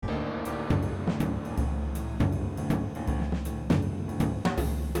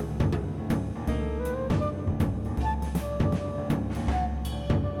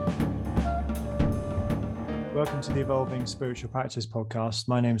welcome to the Evolving Spiritual Practice podcast.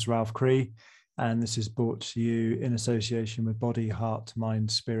 My name is Ralph Cree, and this is brought to you in association with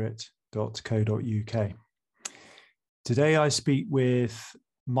bodyheartmindspirit.co.uk. Today I speak with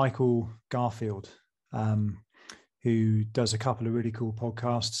Michael Garfield, who does a couple of really cool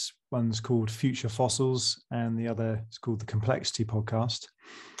podcasts. One's called Future Fossils, and the other is called the Complexity Podcast.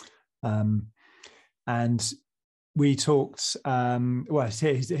 And we talked,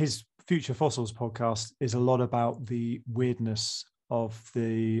 his Future Fossils podcast is a lot about the weirdness of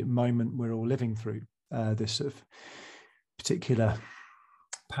the moment we're all living through, this sort of particular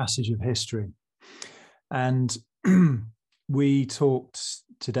passage of history. And we talked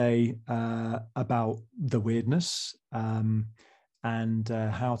today about the weirdness and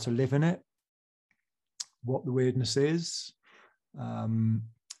how to live in it, what the weirdness is, and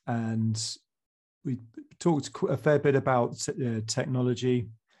we talked a fair bit about technology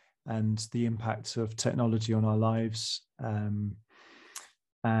and the impact of technology on our lives.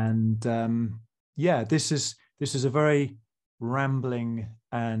 This is a very rambling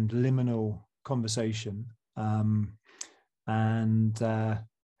and liminal conversation. I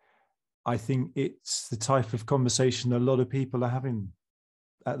think it's the type of conversation a lot of people are having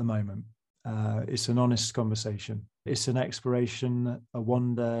at the moment. It's an honest conversation. It's an exploration, a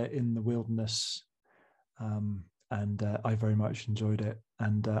wander in the wilderness. I very much enjoyed it.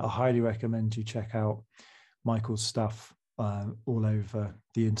 And I highly recommend you check out Michael's stuff all over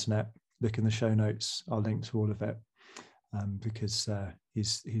the internet. Look in the show notes. I'll link to all of it because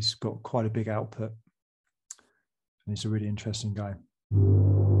he's got quite a big output. And he's a really interesting guy.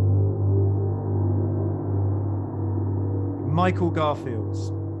 Michael Garfield,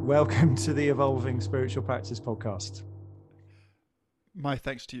 welcome to the Evolving Spiritual Practice podcast. My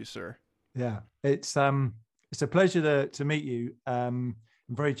thanks to you, sir. Yeah, it's a pleasure to meet you. I'm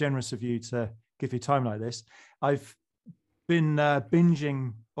very generous of you to give you time like this. I've been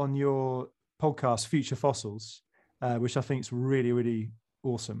binging on your podcast, Future Fossils, which I think is really, really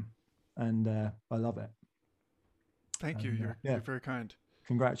awesome, and I love it. Thank you. You're very kind.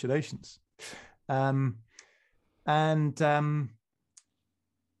 Congratulations. So,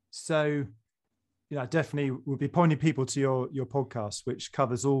 I definitely would be pointing people to your podcast, which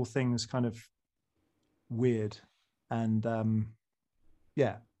covers all things kind of weird, and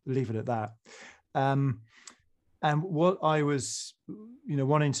leave it at that. And what I was,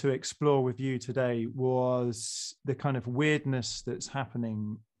 wanting to explore with you today was the kind of weirdness that's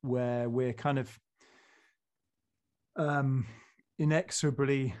happening, where we're kind of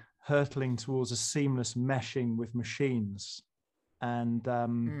inexorably hurtling towards a seamless meshing with machines, and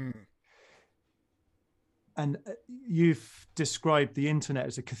you've described the internet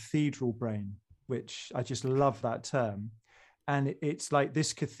as a cathedral brain, which I just love that term. And it's like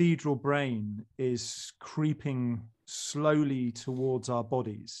this cathedral brain is creeping slowly towards our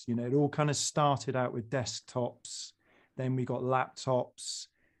bodies. It all kind of started out with desktops, then we got laptops,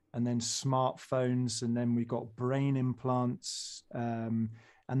 and then smartphones, and then we got brain implants. And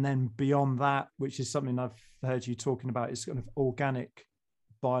then beyond that, which is something I've heard you talking about, is kind of organic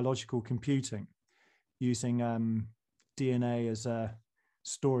biological computing, using DNA as a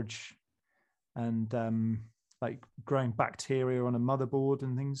storage, and like growing bacteria on a motherboard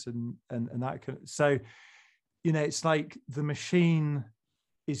and things, and that kind of, so it's like the machine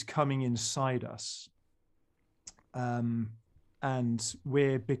is coming inside us, and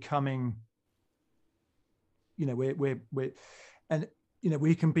we're becoming, we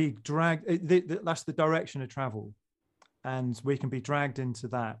can be dragged. That's the direction of travel, and we can be dragged into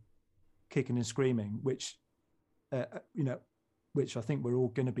that, kicking and screaming, which I think we're all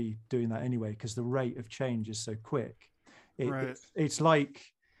going to be doing that anyway, because the rate of change is so quick. It's like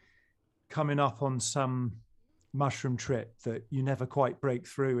coming up on some mushroom trip that you never quite break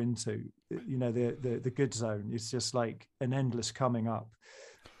through into, the good zone. It's just like an endless coming up.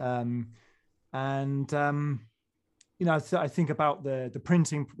 I think about the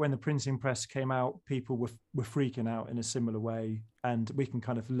printing. When the printing press came out, people were freaking out in a similar way, and we can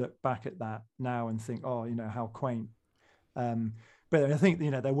kind of look back at that now and think, oh, how quaint. But I think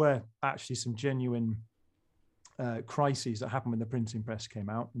there were actually some genuine crises that happened when the printing press came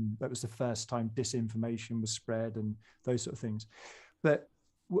out, and that was the first time disinformation was spread and those sort of things. But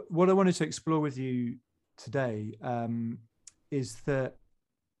what I wanted to explore with you today is that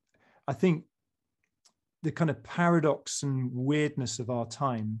I think the kind of paradox and weirdness of our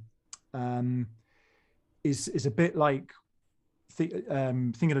time is a bit like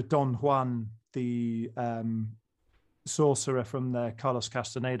thinking of Don Juan, the sorcerer from the Carlos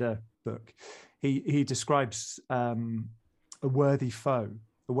Castaneda book. He describes a worthy foe,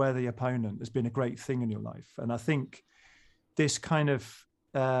 a worthy opponent has been a great thing in your life. And I think this kind of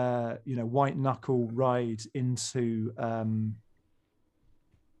white knuckle ride into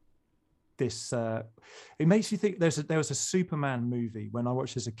this it makes you think there was a Superman movie when I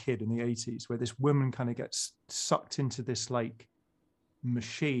watched as a kid in the 80s where this woman kind of gets sucked into this like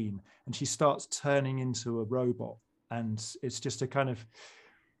machine and she starts turning into a robot, and it's just a kind of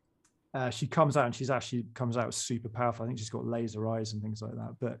she comes out and she's actually comes out super powerful. I think she's got laser eyes and things like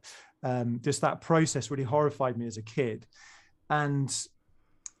that. But just that process really horrified me as a kid. And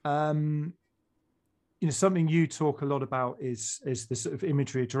something you talk a lot about is this sort of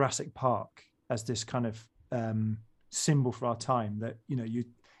imagery of Jurassic Park as this kind of symbol for our time, that you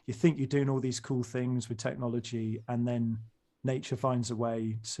think you're doing all these cool things with technology, and then nature finds a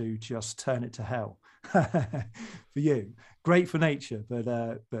way to just turn it to hell for you. Great for nature, but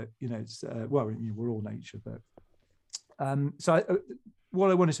it's we're all nature. But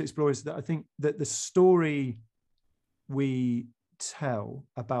what I wanted to explore is that I think that the story we tell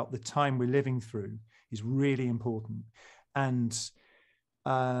about the time we're living through is really important. And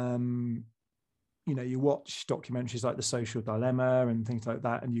you watch documentaries like The Social Dilemma and things like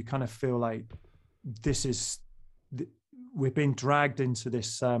that, and you kind of feel like we're being dragged into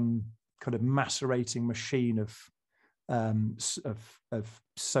this kind of macerating machine of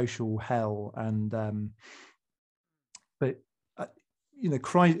social hell. And I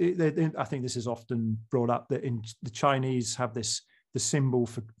think this is often brought up that in the Chinese have this, the symbol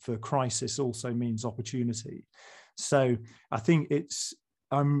for crisis also means opportunity. So I think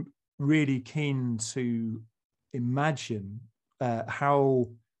I'm really keen to imagine how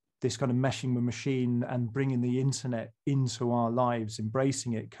this kind of meshing with machine and bringing the internet into our lives,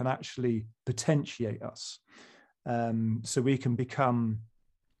 embracing it, can actually potentiate us. So we can become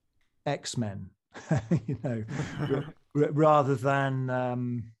X-Men, rather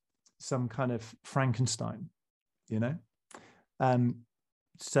than some kind of Frankenstein,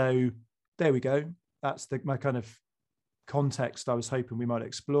 So there we go. That's my kind of context I was hoping we might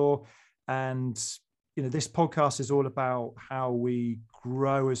explore. And this podcast is all about how we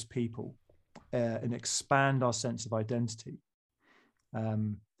grow as people and expand our sense of identity.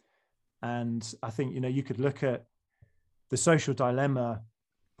 And I think you could look at The Social Dilemma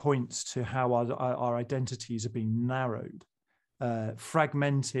points to how our identities are being narrowed,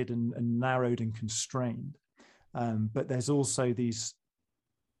 fragmented and narrowed and constrained. But there's also these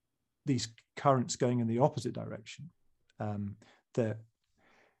currents going in the opposite direction. That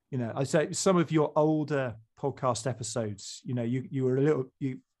I say some of your older podcast episodes,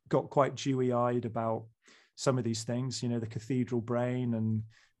 you got quite dewy-eyed about some of these things, the cathedral brain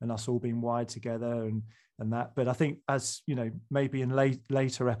and us all being wired together and that. But I think as maybe in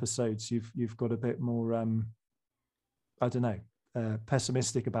later episodes, you've got a bit more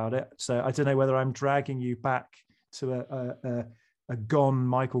pessimistic about it. So I don't know whether I'm dragging you back to a gone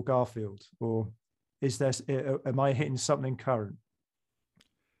Michael Garfield, or am I hitting something current?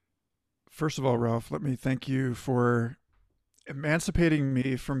 First of all, Ralph, let me thank you for emancipating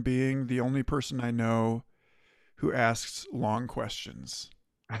me from being the only person I know who asks long questions.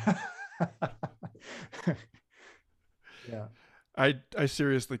 Yeah. I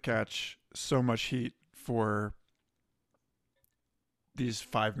seriously catch so much heat for these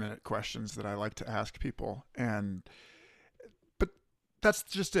 5-minute questions that I like to ask people. But that's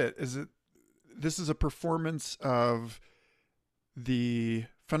just it. This is a performance of the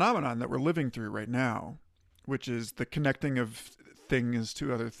phenomenon that we're living through right now, which is the connecting of things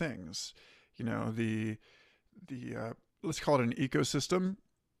to other things. The let's call it an ecosystem,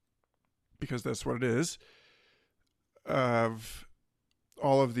 because that's what it is, of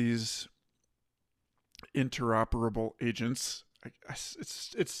all of these interoperable agents.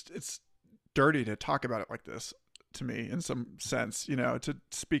 It's dirty to talk about it like this, to me, in some sense, to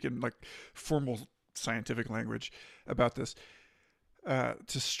speak in like formal scientific language about this,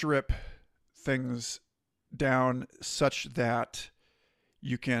 to strip things down such that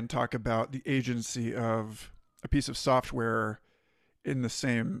you can talk about the agency of a piece of software in the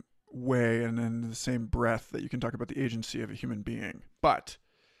same way and in the same breath that you can talk about the agency of a human being. But,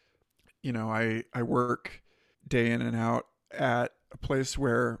 I work day in and out at a place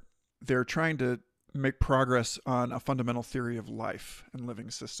where they're trying to make progress on a fundamental theory of life and living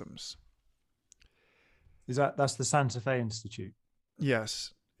systems. That's the Santa Fe Institute?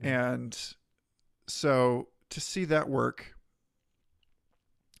 Yes. Yeah. And so to see that work,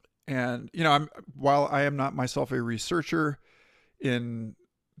 and, while I am not myself a researcher in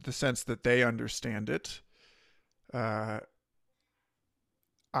the sense that they understand it,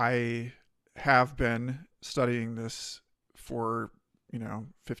 I have been studying this for,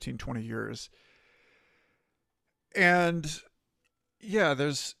 15, 20 years. And yeah,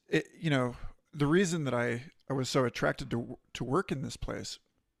 there's, the reason that I was so attracted to work in this place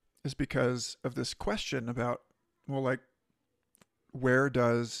is because of this question about, well, like, where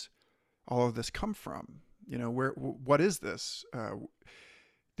does all of this come from? What is this?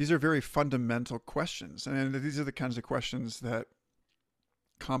 These are very fundamental questions. And these are the kinds of questions that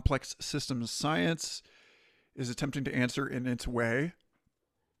complex systems science is attempting to answer in its way.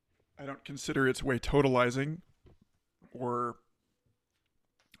 I don't consider its way totalizing or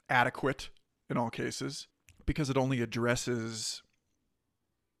adequate in all cases, because it only addresses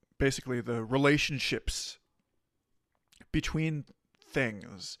basically the relationships between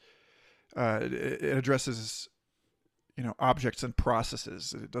things. It addresses, objects and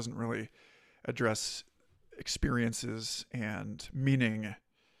processes. It doesn't really address experiences and meaning.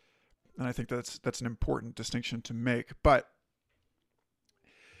 And I think that's an important distinction to make. But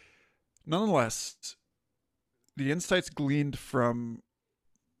nonetheless, the insights gleaned from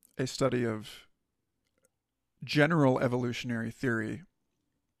a study of general evolutionary theory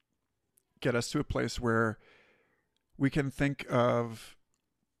get us to a place where we can think of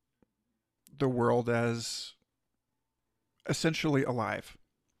the world as essentially alive,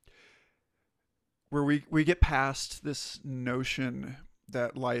 where we get past this notion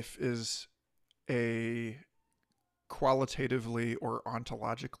that life is a qualitatively or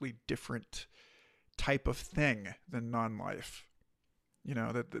ontologically different type of thing than non-life.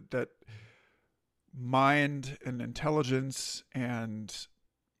 That mind and intelligence and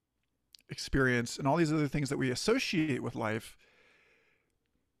experience and all these other things that we associate with life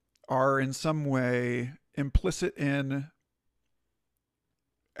are in some way implicit in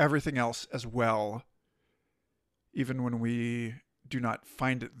everything else as well, even when we do not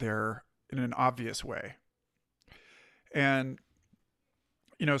find it there in an obvious way. And,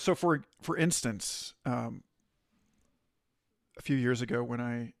 so for instance, a few years ago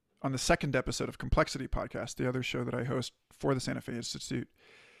when on the second episode of Complexity Podcast, the other show that I host for the Santa Fe Institute,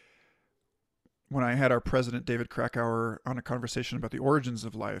 when I had our president, David Krakauer, on a conversation about the origins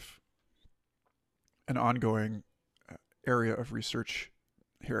of life, an ongoing area of research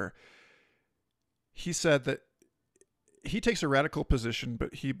here, he said that he takes a radical position,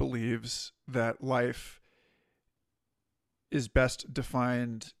 but he believes that life is best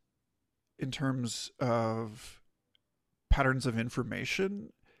defined in terms of patterns of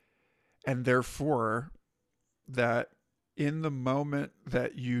information, and therefore that in the moment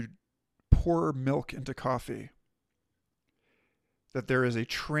that you pour milk into coffee, that there is a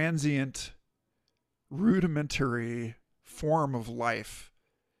transient, rudimentary form of life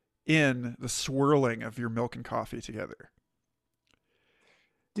in the swirling of your milk and coffee together.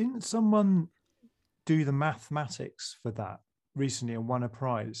 Didn't someone do the mathematics for that recently and won a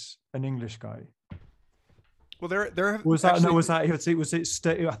prize? An English guy. Well, there was that actually, no? Was it?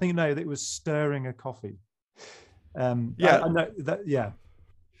 I think no. It was stirring a coffee. Yeah, I know that. Yeah.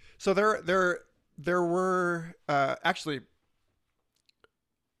 So there were actually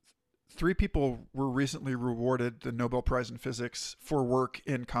 3 people were recently rewarded the Nobel Prize in Physics for work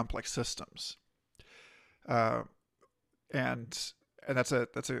in complex systems, and that's a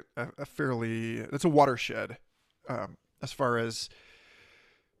watershed as far as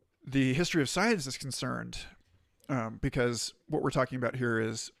the history of science is concerned, because what we're talking about here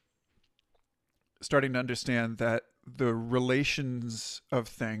is starting to understand that the relations of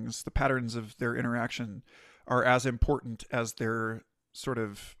things, the patterns of their interaction, are as important as their sort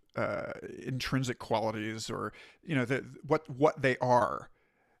of intrinsic qualities, or what they are,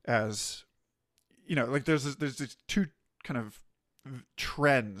 as like there's these 2 kind of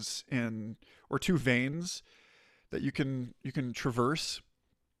trends or 2 veins that you can traverse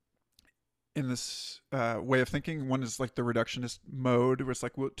in this way of thinking. One is like the reductionist mode, where it's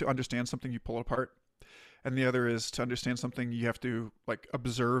like, well, to understand something you pull it apart. And the other is to understand something you have to like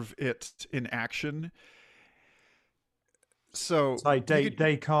observe it in action. So it's like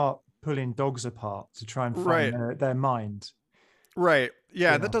Descartes pulling dogs apart to try and find their mind. Right.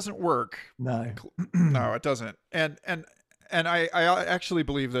 Yeah, that doesn't work. No. No, it doesn't. And I actually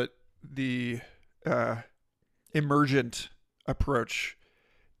believe that the emergent approach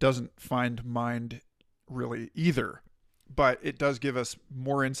doesn't find mind really either, but it does give us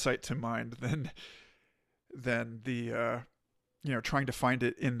more insight to mind than the trying to find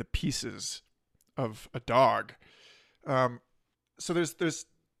it in the pieces of a dog. So there's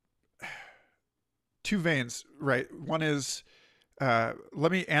 2 veins, right? One is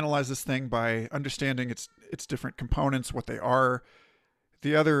let me analyze this thing by understanding its different components, what they are.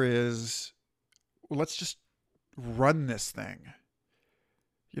 The other is, well, let's just run this thing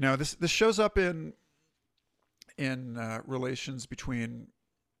This shows up in relations between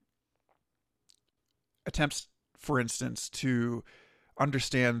attempts, for instance, to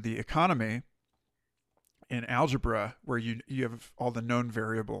understand the economy in algebra, where you have all the known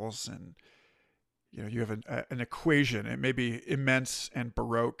variables, and you have an equation. It may be immense and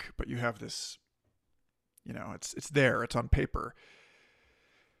baroque, but you have this. It's there. It's on paper.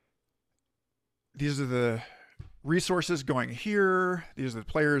 These are the resources going here. These are the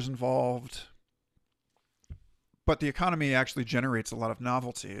players involved. But the economy actually generates a lot of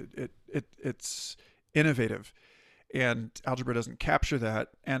novelty. It's innovative, and algebra doesn't capture that.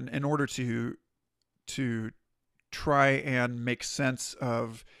 And in order to try and make sense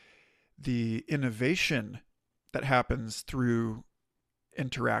of the innovation that happens through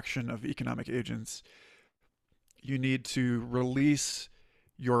interaction of economic agents, you need to release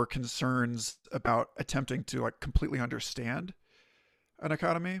your concerns about attempting to completely understand an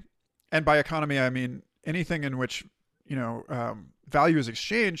economy. And by economy, I mean anything in which value is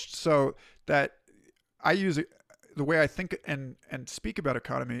exchanged. So that I use it, the way I think and speak about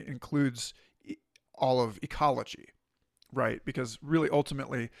economy includes all of ecology, right? Because really,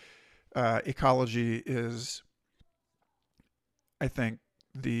 ultimately, ecology is, I think,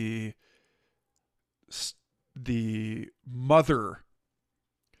 the mother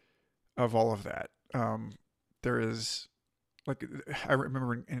of all of that. There is, I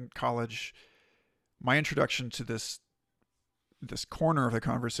remember in college, my introduction to this corner of the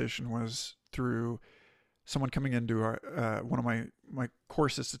conversation was through someone coming into one of my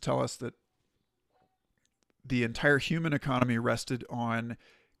courses to tell us that the entire human economy rested on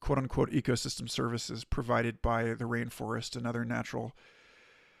quote unquote ecosystem services provided by the rainforest and other natural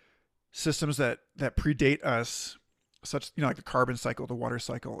systems that predate us, such like the carbon cycle, the water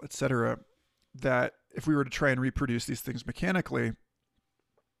cycle, etc. That if we were to try and reproduce these things mechanically,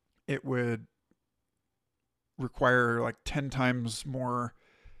 it would require 10 times more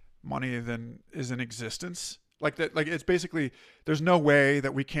money than is in existence. It's basically, there's no way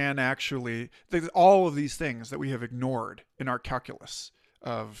that we can actually, all of these things that we have ignored in our calculus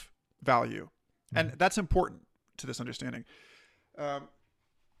of value. And that's important to this understanding. I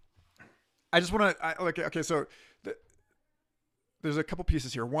just want to, okay, so there's a couple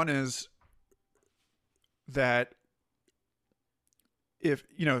pieces here. One is that if,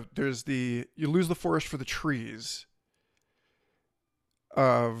 there's you lose the forest for the trees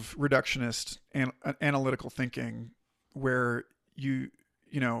of reductionist analytical thinking, where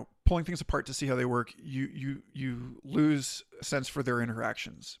pulling things apart to see how they work, you lose a sense for their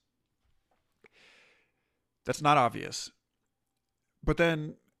interactions. That's not obvious. But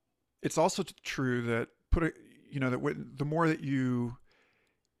then it's also true that the more that you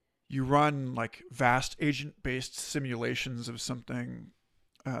run vast agent-based simulations of something,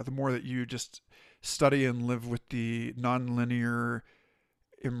 the more that you just study and live with the nonlinear,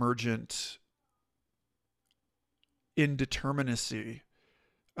 emergent indeterminacy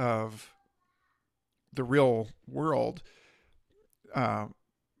of the real world,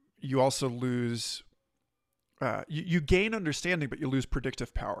 you also lose, you gain understanding, but you lose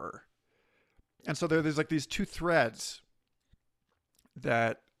predictive power. And so there's these two threads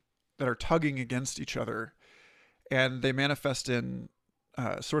that are tugging against each other, and they manifest in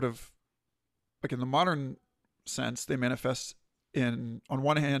sort of in the modern sense, they manifest on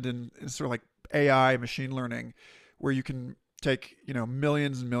one hand in sort of AI, machine learning, where you can take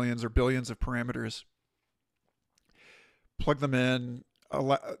millions and millions or billions of parameters, plug them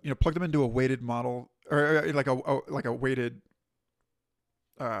into a weighted model, or like a weighted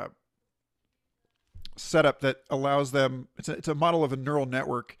setup that allows them. It's a model of a neural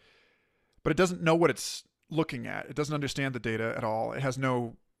network, but it doesn't know what it's looking at. It doesn't understand the data at all. It has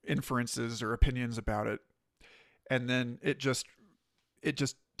no inferences or opinions about it, and then it just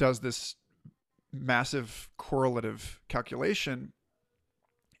does this massive correlative calculation,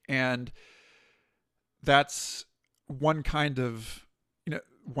 and that's one kind of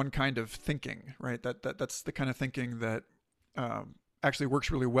thinking, right? That's the kind of thinking that actually works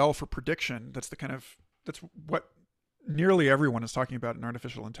really well for prediction. That's what nearly everyone is talking about in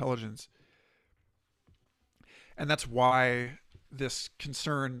artificial intelligence, and that's why this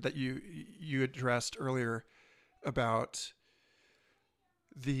concern that you addressed earlier about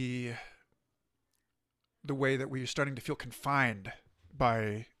the way that we're starting to feel confined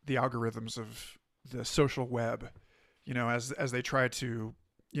by the algorithms of the social web, as they try to,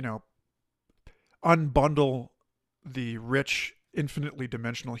 unbundle the rich, infinitely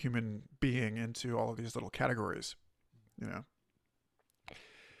dimensional human being into all of these little categories,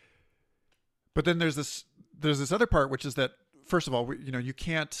 But then there's this other part, which is that first of all,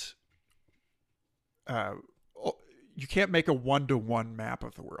 uh, you can't make a 1-to-1 map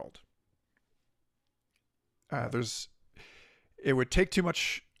of the world. It would take too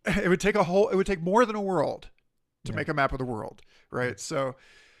much. It would take more than a world to make a map of the world, right? So,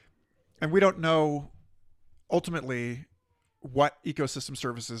 and we don't know ultimately what ecosystem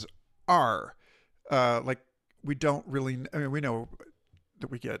services are. Like, we don't really, I mean, we know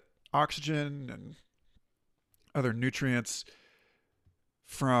that we get oxygen and other nutrients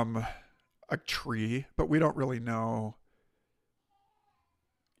from a tree, but we don't really know,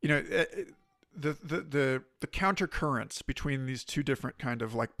 the counter currents between these two different kind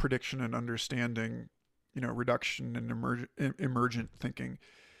of like prediction and understanding, reduction and emergent thinking.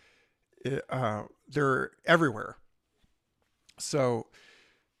 They're everywhere. So,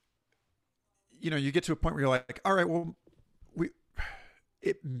 you get to a point where you're like, all right, well,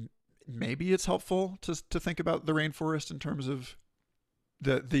 maybe it's helpful to think about the rainforest in terms of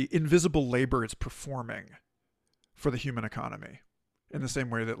the invisible labor it's performing for the human economy, in the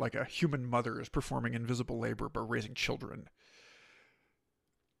same way that like a human mother is performing invisible labor by raising children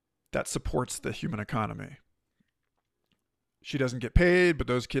that supports the human economy. She doesn't get paid, but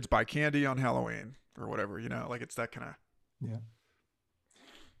those kids buy candy on Halloween or whatever, like it's that kind of. Yeah.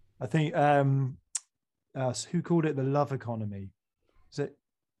 I think, who called it the love economy? Is it,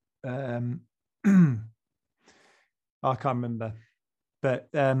 I can't remember, but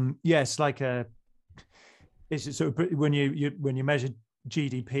yes, it's sort of when you measure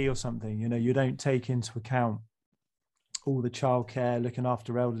GDP or something, you don't take into account all the childcare, looking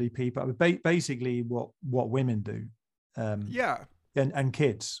after elderly people. I mean, basically what women do, and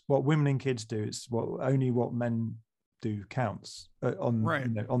kids, what women and kids do is only what men do counts on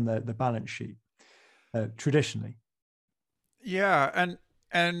the balance sheet traditionally. Yeah,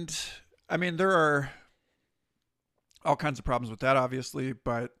 and I mean, there are all kinds of problems with that, obviously,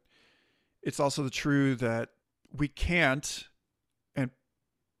 but it's also true that we can't, and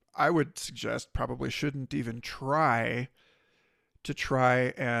I would suggest probably shouldn't even try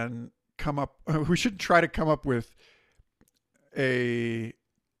and come up. We shouldn't try to come up with a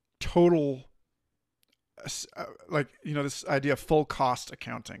total, this idea of full cost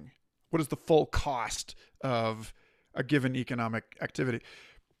accounting. What is the full cost of a given economic activity?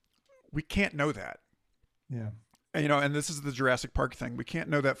 We can't know that. Yeah. And this is the Jurassic Park thing. We can't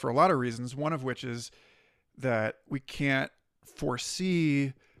know that for a lot of reasons, one of which is that we can't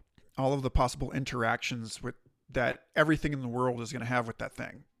foresee all of the possible interactions that everything in the world is going to have with that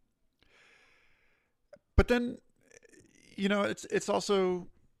thing. But then, it's also,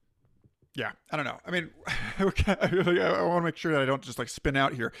 yeah, I don't know. I mean, I want to make sure that I don't just like spin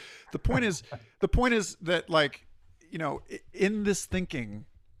out here. The point is that, like, in this thinking,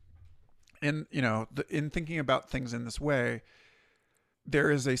 in thinking about things in this way,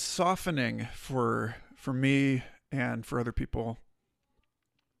 there is a softening for me and for other people,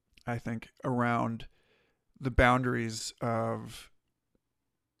 I think, around the boundaries of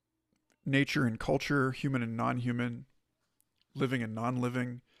nature and culture, human and non-human, living and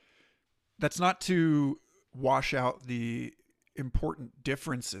non-living. That's not to wash out the important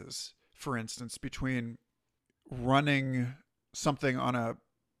differences, for instance, between running something on a,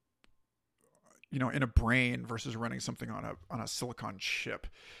 in a brain versus running something on a silicon chip.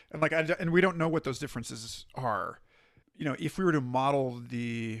 And and we don't know what those differences are. If we were to model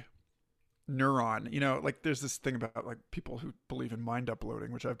the neuron, like there's this thing about like people who believe in mind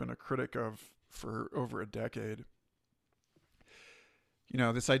uploading, which I've been a critic of for over a decade.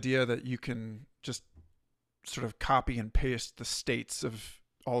 This idea that you can just sort of copy and paste the states of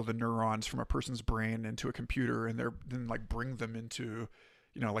all of the neurons from a person's brain into a computer, and then like bring them into,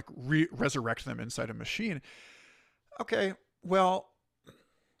 resurrect them inside a machine. Okay, well,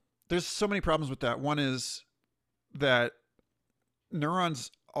 there's so many problems with that. One is that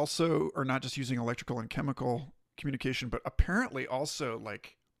neurons also are not just using electrical and chemical communication, but apparently also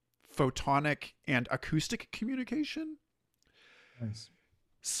like photonic and acoustic communication. Nice.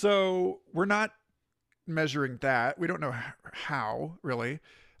 So we're not measuring that. We don't know how, really.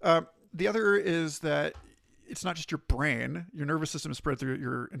 The other is that it's not just your brain. Your nervous system is spread through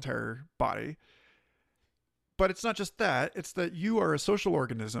your entire body. But it's not just that. It's that you are a social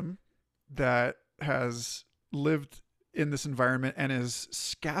organism that has lived in this environment and is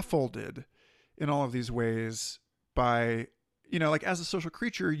scaffolded in all of these ways by, like as a social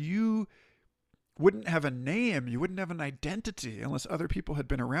creature, you wouldn't have a name, you wouldn't have an identity unless other people had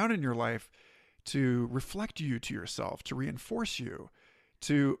been around in your life to reflect you to yourself, to reinforce you,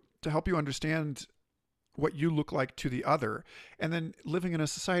 to help you understand what you look like to the other. And then living in a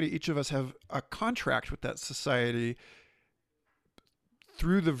society, each of us have a contract with that society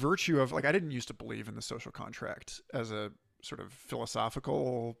through the virtue of, like, I didn't used to believe in the social contract as a sort of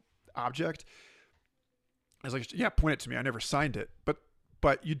philosophical object. I was like, yeah, point it to me. I never signed it,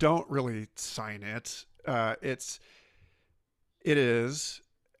 but you don't really sign it. It is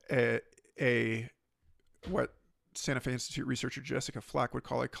a what Santa Fe Institute researcher Jessica Flack would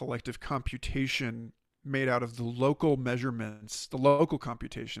call a collective computation made out of the local measurements, the local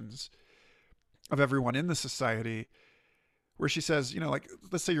computations of everyone in the society, where she says, like,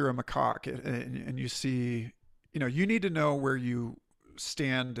 let's say you're a macaque and you see, you need to know where you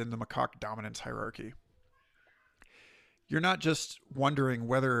stand in the macaque dominance hierarchy. You're not just wondering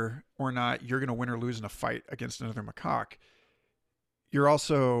whether or not you're going to win or lose in a fight against another macaque. You're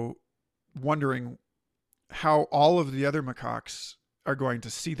also wondering how all of the other macaques are going to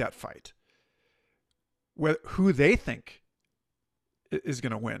see that fight, who they think is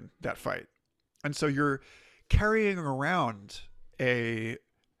going to win that fight. And so you're carrying around a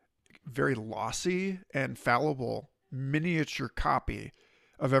very lossy and fallible miniature copy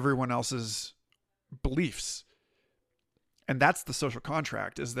of everyone else's beliefs. And that's the social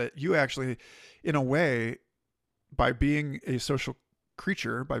contract, is that you actually, in a way, by being a social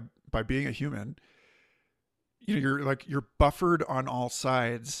creature, by being a human, you're buffered on all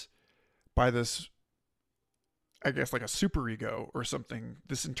sides by this, I guess, like a superego or something,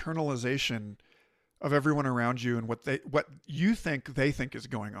 this internalization of everyone around you and what you think they think is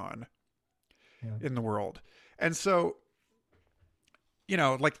going on in the world. And so,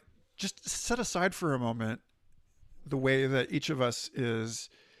 like, just set aside for a moment the way that each of us is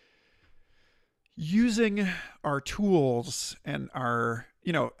using our tools and our,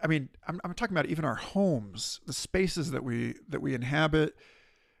 I'm talking about even our homes, the spaces that we inhabit,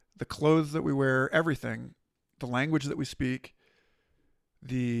 the clothes that we wear, everything, the language that we speak,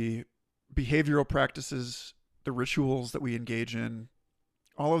 the behavioral practices, the rituals that we engage in.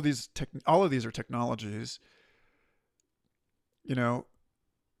 All of these are technologies.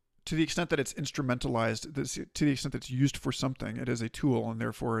 To the extent that it's instrumentalized, to the extent that it's used for something, it is a tool, and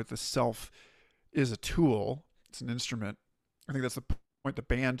therefore the self is a tool. It's an instrument. I think that's the point the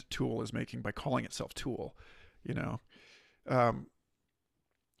band Tool is making by calling itself Tool.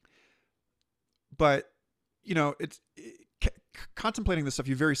 But contemplating this stuff,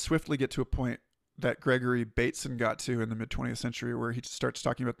 you very swiftly get to a point that Gregory Bateson got to in the mid-20th century, where he starts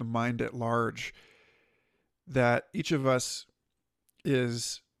talking about the mind at large, that each of us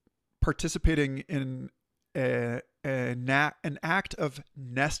is participating in an act of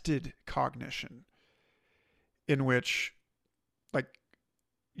nested cognition, in which, like,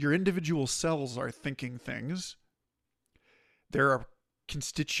 your individual cells are thinking things. There are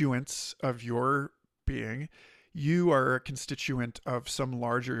constituents of your being. You are a constituent of some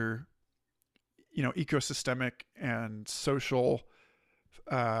larger, ecosystemic and social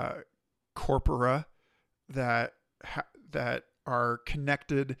corpora that are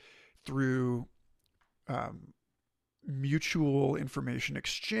connected through mutual information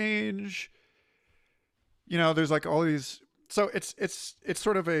exchange. There's like all these. So it's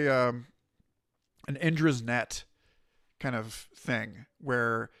sort of an Indra's net kind of thing,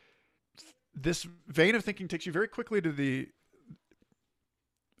 where this vein of thinking takes you very quickly to the,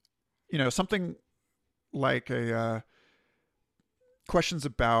 something like questions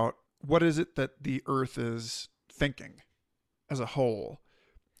about what is it that the Earth is thinking as a whole.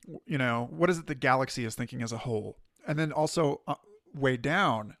 What is it the galaxy is thinking as a whole? And then also way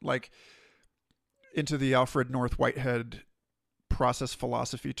down, like into the Alfred North Whitehead process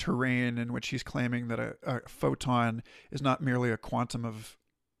philosophy terrain, in which he's claiming that a photon is not merely a quantum of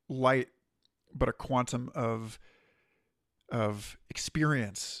light, but a quantum of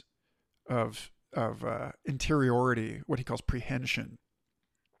experience, of interiority, what he calls prehension.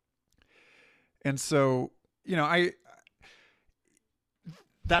 And so,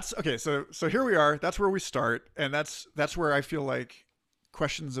 that's okay. So here we are. That's where we start, and that's where I feel like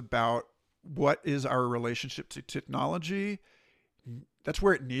questions about what is our relationship to technology, that's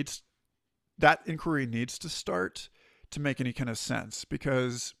where that inquiry needs to start to make any kind of sense,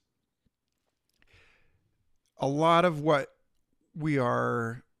 because a lot of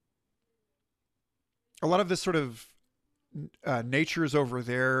this sort of nature is over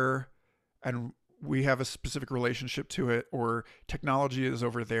there, and we have a specific relationship to it, or technology is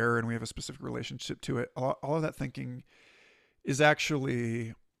over there and we have a specific relationship to it. All of that thinking is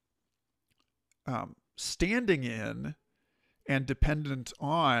actually standing in and dependent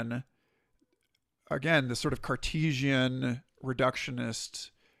on, again, this sort of Cartesian, reductionist,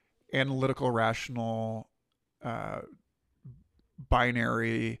 analytical, rational,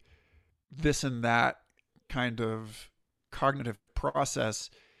 binary, this and that kind of cognitive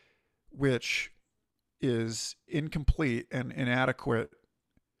process which is incomplete and inadequate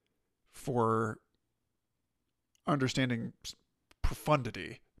for understanding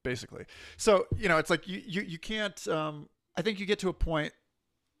profundity, basically. So, it's like you can't, I think you get to a point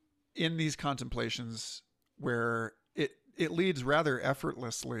in these contemplations where it leads rather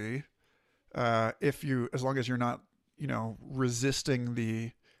effortlessly, as long as you're not, resisting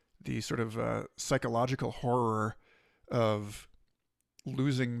the sort of psychological horror of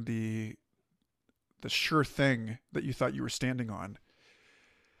losing the sure thing that you thought you were standing on.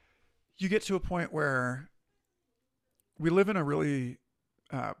 You get to a point where we live in a really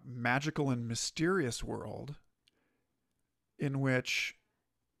magical and mysterious world in which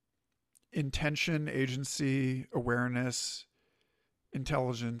intention, agency, awareness,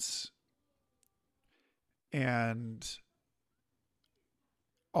 intelligence, and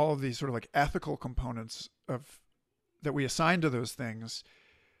all of these sort of like ethical components that we assign to those things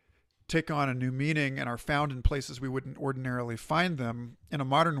take on a new meaning and are found in places we wouldn't ordinarily find them in a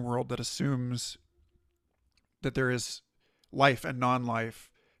modern world that assumes that there is life and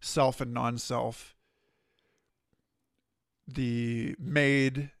non-life, self and non-self, the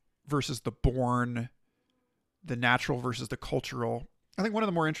made versus the born, the natural versus the cultural. I think one of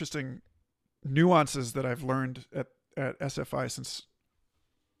the more interesting nuances that I've learned at SFI since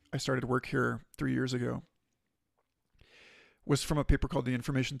I started work here 3 years ago was from a paper called The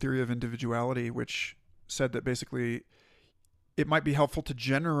Information Theory of Individuality, which said that basically it might be helpful to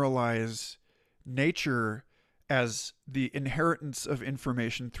generalize nature as the inheritance of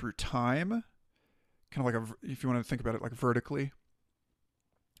information through time, kind of like if you want to think about it like vertically,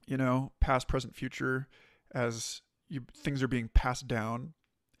 past, present, future, as things are being passed down,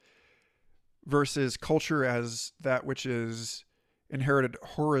 versus culture as that which is inherited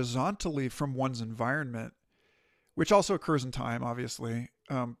horizontally from one's environment, which also occurs in time, obviously.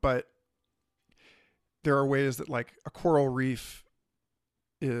 But there are ways that like a coral reef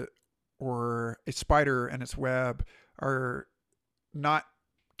or a spider and its web are not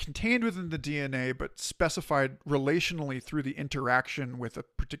contained within the DNA, but specified relationally through the interaction with a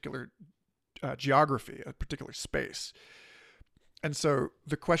particular geography, a particular space. And so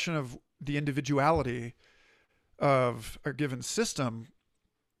the question of the individuality of a given system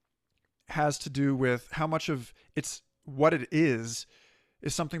has to do with how much of what it is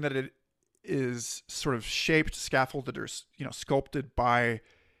something that it is sort of shaped, scaffolded, or sculpted by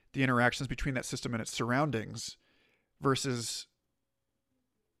the interactions between that system and its surroundings, versus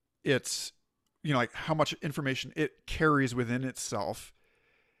its like how much information it carries within itself,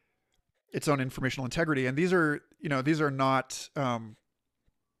 its own informational integrity. And these are not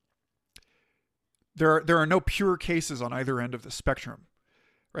there are no pure cases on either end of the spectrum,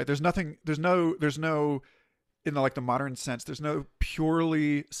 right? There's no in the modern sense, there's no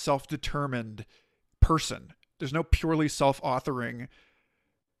purely self-determined person. There's no purely self-authoring,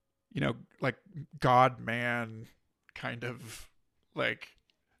 like God, man, kind of like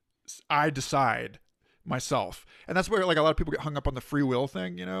I decide myself. And that's where like a lot of people get hung up on the free will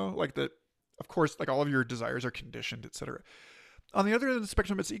thing, like that, of course, like all of your desires are conditioned, etc. On the other end of the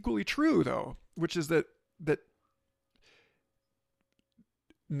spectrum, it's equally true though, which is that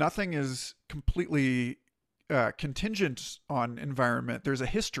nothing is completely contingent on environment. There's a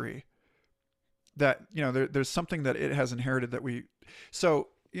history that, there's something that it has inherited that so,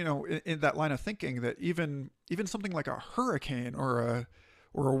 in that line of thinking, that even something like a hurricane or a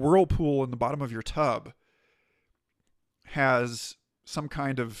whirlpool in the bottom of your tub has some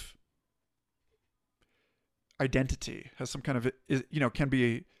kind of identity, has some kind of, can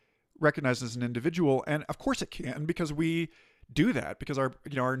be recognized as an individual. And of course it can, because we do that, because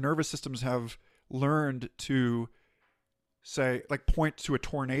our nervous systems have learned to say, like, point to a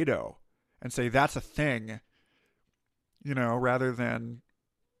tornado and say that's a thing, rather than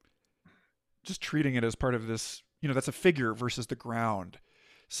just treating it as part of this, that's a figure versus the ground.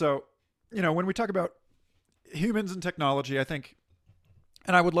 So, when we talk about humans and technology, I think,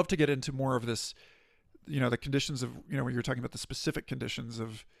 and I would love to get into more of this, the conditions of, when you're talking about the specific conditions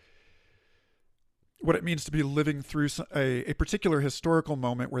of what it means to be living through a particular historical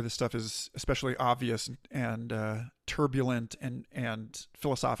moment where this stuff is especially obvious and turbulent and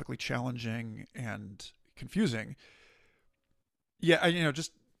philosophically challenging and confusing. Yeah,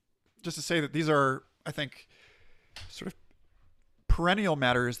 just to say that these are, I think, sort of perennial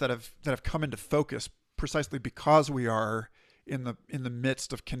matters that have come into focus precisely because we are in the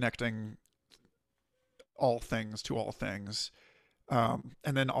midst of connecting all things to all things, and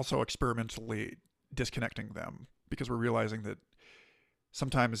then also experimentally disconnecting them, because we're realizing that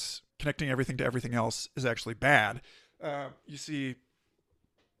sometimes connecting everything to everything else is actually bad. You see,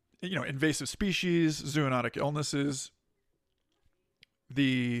 invasive species, zoonotic illnesses.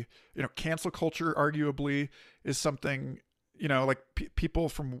 The cancel culture arguably is something, like people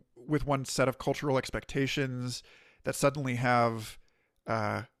from with one set of cultural expectations that suddenly have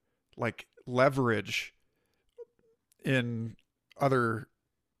like leverage in other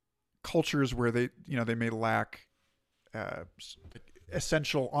cultures where they may lack uh,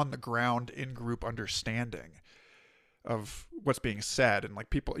 essential on the ground in group understanding of what's being said. And like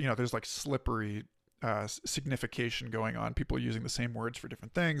people, there's like slippery signification going on, people using the same words for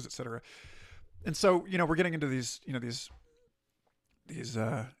different things, etc. And so we're getting into these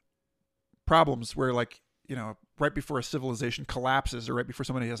problems where, like, right before a civilization collapses, or right before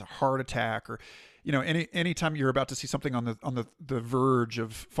somebody has a heart attack, or anytime you're about to see something on the verge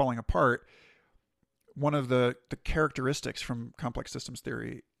of falling apart, one of the characteristics from complex systems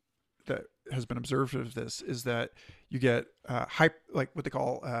theory that has been observed of this is that you get like what they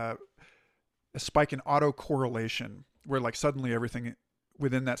call a spike in autocorrelation, where like suddenly everything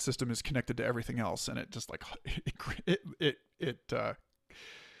within that system is connected to everything else, and it just like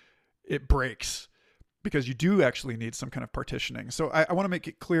it breaks, because you do actually need some kind of partitioning. So I want to make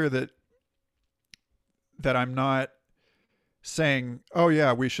it clear that I'm not saying, oh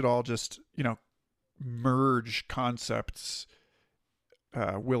yeah, we should all just merge concepts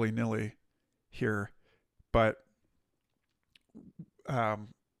willy-nilly here, but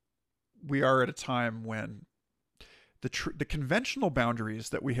we are at a time when the conventional boundaries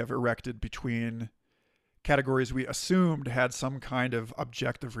that we have erected between categories we assumed had some kind of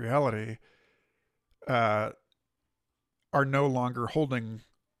objective reality are no longer holding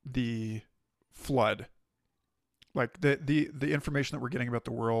the flood. Like the information that we're getting about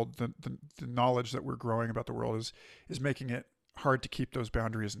the world, the knowledge that we're growing about the world is making it hard to keep those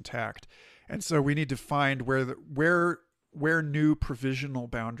boundaries intact. And so we need to find where new provisional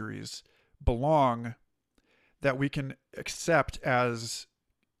boundaries belong, that we can accept as,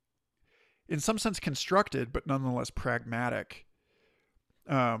 in some sense, constructed, but nonetheless pragmatic.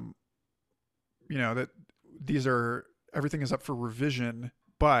 That everything is up for revision,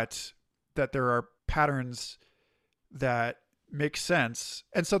 but that there are patterns that make sense.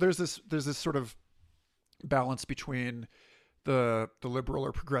 And so there's this sort of balance between the liberal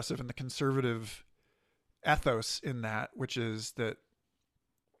or progressive and the conservative ethos in that, which is that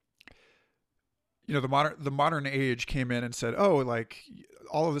the modern age came in and said, oh, like,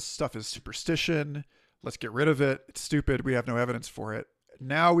 all of this stuff is superstition, let's get rid of it, it's stupid, we have no evidence for it.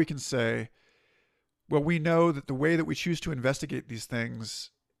 Now we can say, well, we know that the way that we choose to investigate these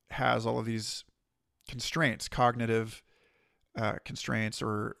things has all of these constraints, cognitive constraints,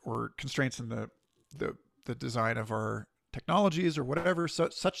 or constraints in the design of our technologies or whatever,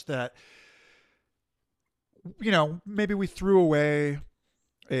 such that maybe we threw away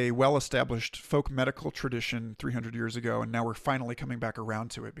a well-established folk medical tradition 300 years ago, and now we're finally coming back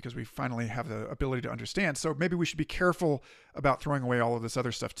around to it because we finally have the ability to understand. So maybe we should be careful about throwing away all of this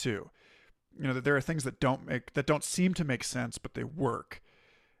other stuff too. That there are things that don't seem to make sense, but they work.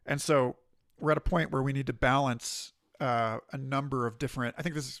 And so we're at a point where we need to balance a number of different, I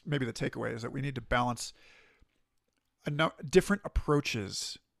think this is maybe the takeaway, is that we need to balance different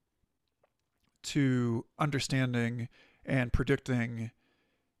approaches to understanding and predicting,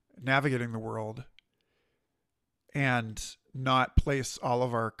 navigating the world, and not place all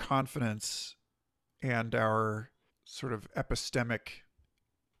of our confidence and our sort of epistemic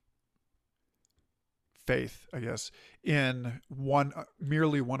faith, I guess, in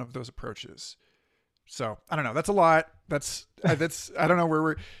merely one of those approaches. So I don't know. That's a lot. That's I don't know where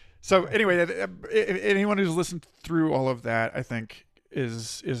we're. So anyway, anyone who's listened through all of that, I think,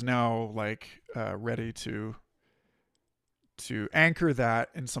 is now like ready to anchor that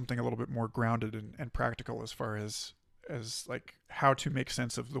in something a little bit more grounded and practical, as far as like how to make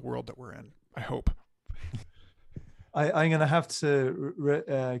sense of the world that we're in, I hope. I'm going to have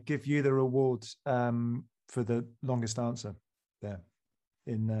to give you the reward for the longest answer there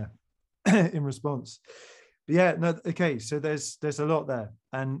in in response. But yeah, no, okay. So there's a lot there,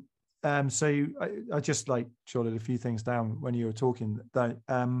 and so I just like jotted a few things down when you were talking. That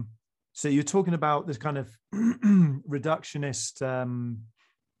so you're talking about this kind of reductionist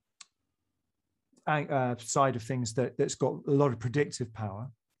side of things that's got a lot of predictive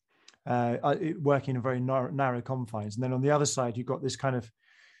power. Working in very narrow confines, and then on the other side you've got this kind of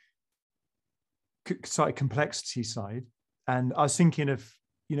complexity side. And I was thinking of,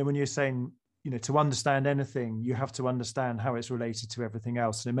 when you're saying, to understand anything you have to understand how it's related to everything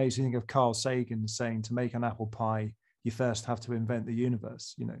else, and it makes me think of Carl Sagan saying, to make an apple pie you first have to invent the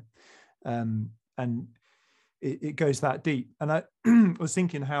universe. And it goes that deep. And I was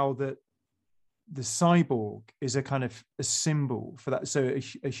thinking how that the cyborg is a kind of a symbol for that. So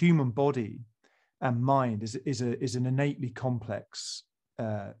a human body and mind is an innately complex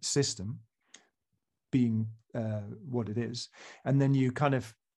system, being what it is, and then you kind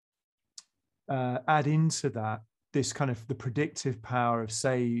of add into that this kind of the predictive power of,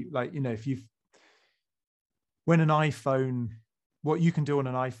 say, like, if you've when an iPhone, what you can do on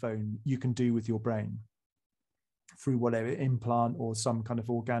an iPhone, you can do with your brain through whatever implant or some kind of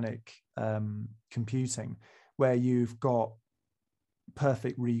organic computing, where you've got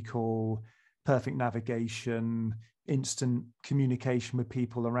perfect recall, perfect navigation, instant communication with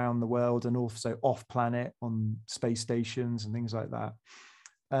people around the world, and also off planet on space stations and things like that.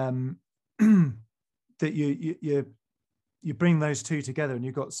 That you bring those two together and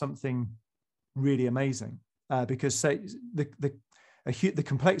you've got something really amazing. Because say the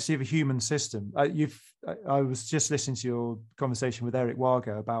complexity of a human system. I was just listening to your conversation with Eric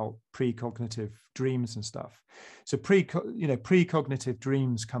Wager about precognitive dreams and stuff. So precognitive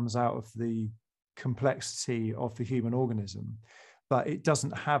dreams comes out of the complexity of the human organism, but it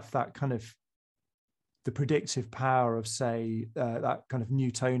doesn't have that kind of the predictive power of, say, that kind of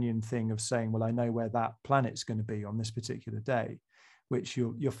Newtonian thing of saying, well, I know where that planet's going to be on this particular day, which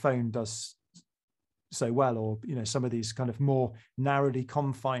your phone does so well, or some of these kind of more narrowly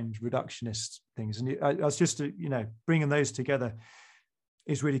confined reductionist things. And I was just bringing those together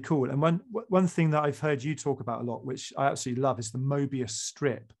is really cool. And one thing that I've heard you talk about a lot, which I absolutely love, is the Mobius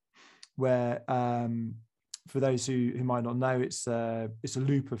strip, where for those who might not know, it's a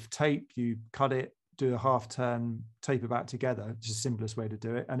loop of tape. You cut it, do a half turn, tape it back together. It's the simplest way to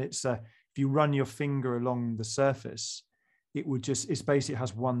do it. And it's if you run your finger along the surface, it basically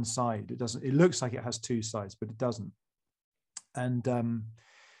has one side. It looks like it has two sides, but it doesn't. And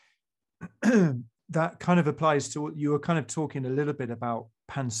that kind of applies to what you were kind of talking a little bit about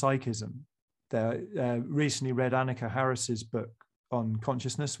panpsychism there. Recently read Annaka Harris's book on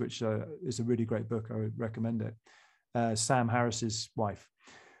consciousness, which is a really great book. I would recommend it. Sam Harris's wife.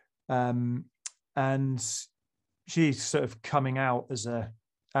 And she's sort of coming out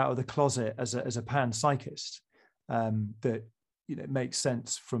of the closet as a panpsychist. That makes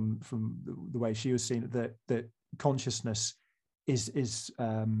sense from the way she was seeing it, that consciousness is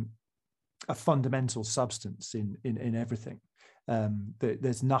a fundamental substance in everything. That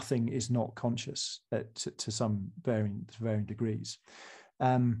there's nothing is not conscious to some varying degrees.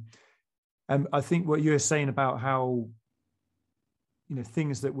 And I think what you were saying about how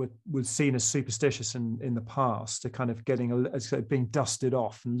things that were seen as superstitious in the past are kind of being dusted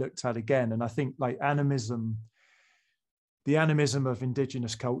off and looked at again. And I think like animism. The animism of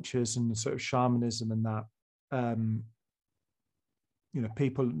indigenous cultures and sort of shamanism and that,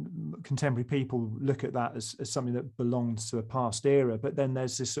 contemporary people look at that as something that belongs to a past era. But then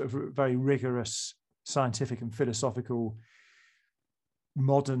there's this sort of very rigorous scientific and philosophical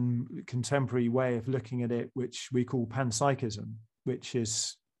modern contemporary way of looking at it, which we call panpsychism, which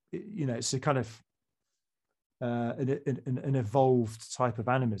is, it's a kind of an evolved type of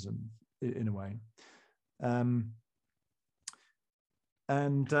animism in a way.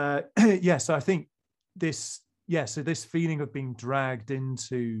 So I think this feeling of being dragged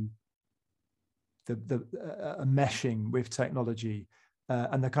into the meshing with technology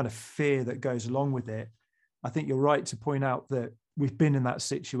and the kind of fear that goes along with it, I think you're right to point out that we've been in that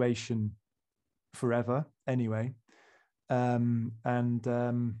situation forever anyway. It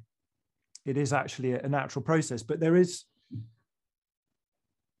is actually a natural process, but there is,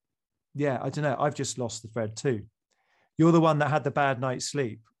 I don't know, I've just lost the thread too. You're the one that had the bad night's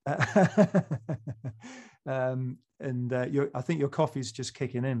sleep. I think your coffee's just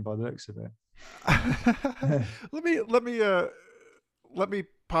kicking in by the looks of it. Let me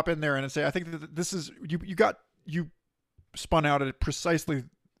pop in there and say, I think that this is, you spun out at precisely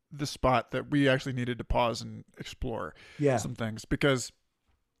the spot that we actually needed to pause and explore some things, because,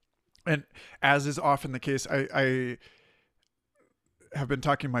 and as is often the case, I have been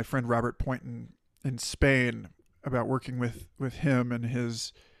talking to my friend Robert Poynton in Spain about working with him and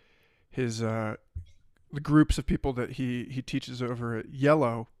the groups of people that he teaches over at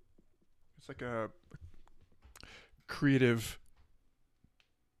Yellow. It's like a creative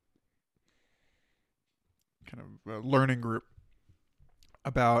kind of a learning group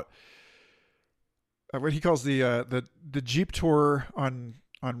about what he calls the Jeep tour on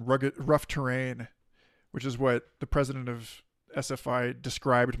rough terrain, which is what the president of SFI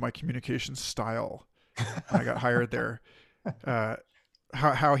described my communication style when I got hired there.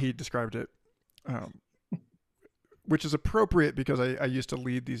 How he described it, which is appropriate because I used to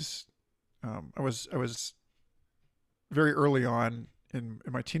lead these. I was very early on in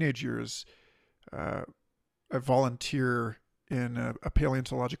my teenage years, I volunteer in a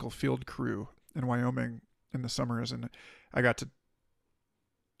paleontological field crew in Wyoming in the summers, and I got to,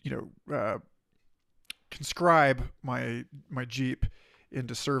 conscribe my Jeep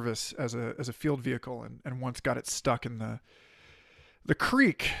into service as a field vehicle, and once got it stuck in the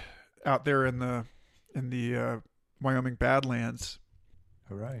creek out there in the Wyoming Badlands.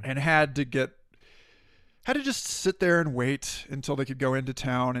 All right. And had to just sit there and wait until they could go into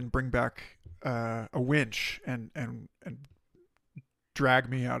town and bring back a winch and drag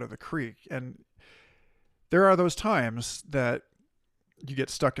me out of the creek. And there are those times that you get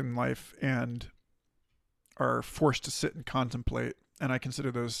stuck in life and are forced to sit and contemplate, and I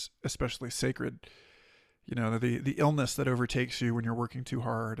consider those especially sacred. The illness that overtakes you when you're working too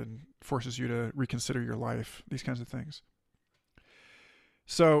hard and forces you to reconsider your life, these kinds of things.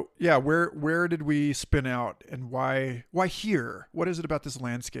 So yeah, where did we spin out, and why here? What is it about this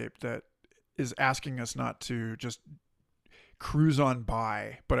landscape that is asking us not to just cruise on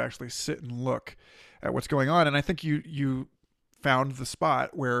by, but actually sit and look at what's going on? And I think you found the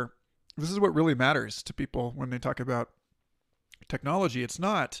spot where this is what really matters to people when they talk about technology. It's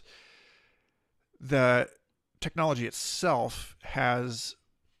not that technology itself has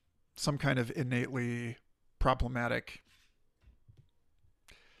some kind of innately problematic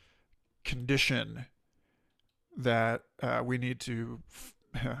condition that we need to,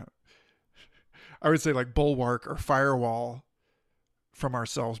 I would say, like, bulwark or firewall from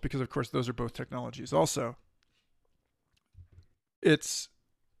ourselves, because of course those are both technologies also. It's,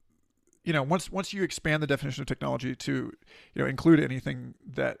 once you expand the definition of technology to, include anything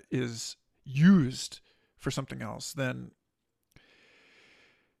that is used for something else, then,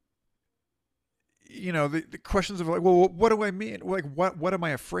 the questions of like, well, what do I mean? Like, what am I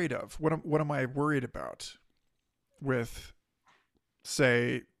afraid of? What am I worried about with,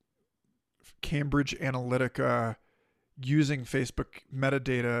 say, Cambridge Analytica using Facebook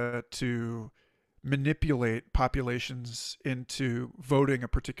metadata to manipulate populations into voting a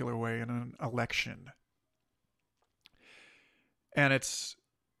particular way in an election? And it's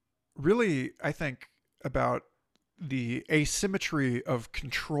really, I think, about the asymmetry of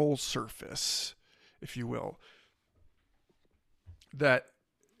control surface, if you will, that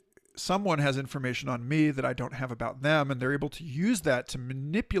someone has information on me that I don't have about them, and they're able to use that to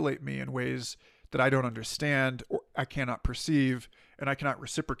manipulate me in ways that I don't understand, or I cannot perceive, and I cannot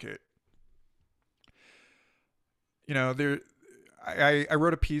reciprocate. I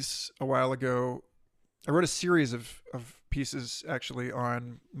wrote a piece a while ago. I wrote a series of pieces, actually,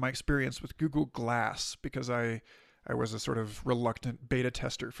 on my experience with Google Glass, because I was a sort of reluctant beta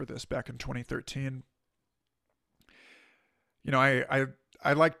tester for this back in 2013. I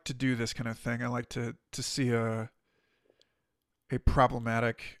like to do this kind of thing. I like to see a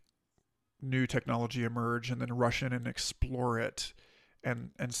problematic new technology emerge and then rush in and explore it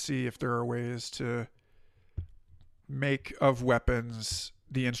and see if there are ways to make of weapons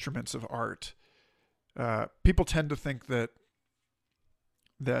the instruments of art. People tend to think that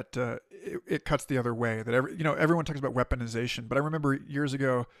it cuts the other way, that everyone talks about weaponization. But I remember years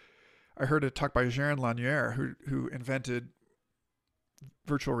ago, I heard a talk by Jaron Lanier, who invented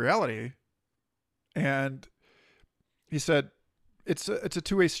virtual reality, and he said it's a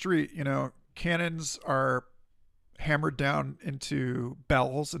two-way street. Cannons are hammered down into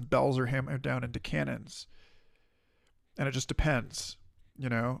bells, and bells are hammered down into cannons, and it just depends.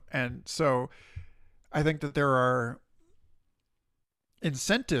 And so I think that there are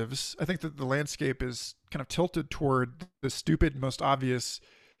incentives. I think that the landscape is kind of tilted toward the stupid, most obvious,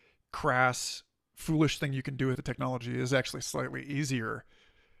 crass, foolish thing you can do with the technology is actually slightly easier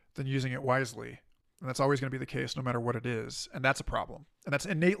than using it wisely. And that's always going to be the case no matter what it is. And that's a problem. And that's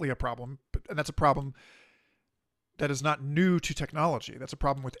innately a problem. And that's a problem that is not new to technology. That's a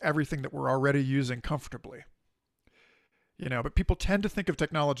problem with everything that we're already using comfortably. But people tend to think of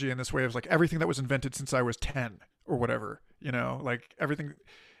technology in this way of like everything that was invented since I was 10 or whatever, like everything,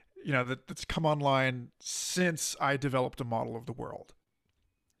 that's come online since I developed a model of the world,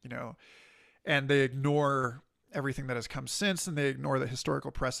 and they ignore everything that has come since, and they ignore the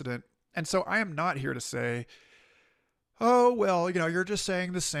historical precedent. And so I am not here to say, oh, well, you're just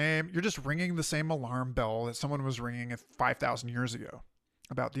saying the same, you're just ringing the same alarm bell that someone was ringing 5,000 years ago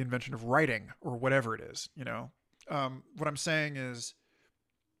about the invention of writing or whatever it is, What I'm saying is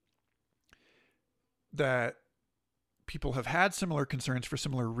that people have had similar concerns for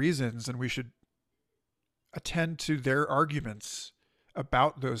similar reasons, and we should attend to their arguments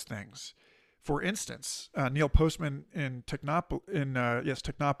about those things. For instance, Neil Postman in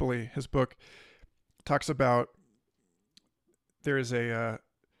Technopoly, his book, talks about there is a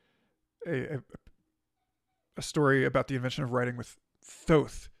a story about the invention of writing with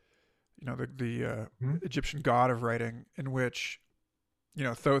Thoth, the Egyptian god of writing, in which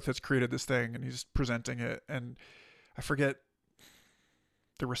Thoth has created this thing and he's presenting it, and I forget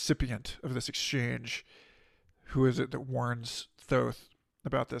the recipient of this exchange. Who is it that warns Thoth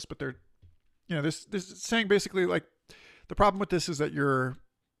about this? But they're, this saying basically like the problem with this is that you're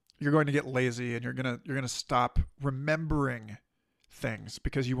going to get lazy and you're gonna stop remembering things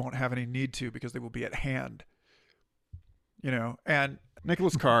because you won't have any need to, because they will be at hand. And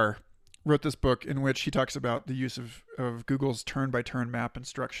Nicholas Carr wrote this book in which he talks about the use of Google's turn-by-turn map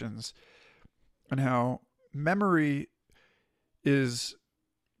instructions and how memory is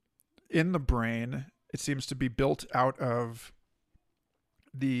in the brain. It seems to be built out of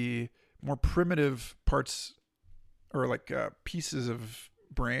the more primitive parts, or like pieces of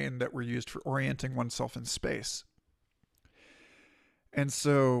brain that were used for orienting oneself in space. And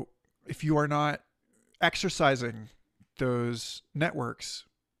so if you are not exercising those networks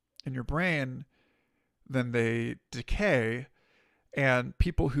in your brain, then they decay. And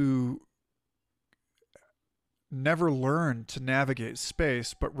people who never learned to navigate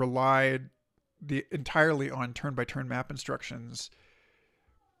space but relied entirely on turn-by-turn map instructions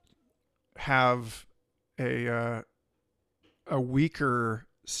have a weaker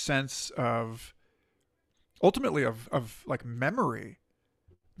sense of, ultimately, of like memory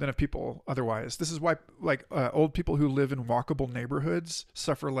than of people otherwise. This is why like old people who live in walkable neighborhoods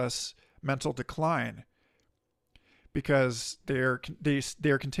suffer less mental decline, because they are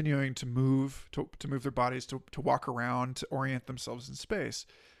continuing to move their bodies, to walk around, to orient themselves in space.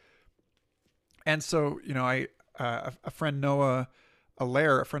 And so, a friend, Noah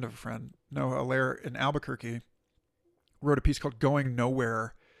Allaire, Noah Allaire in Albuquerque, wrote a piece called "Going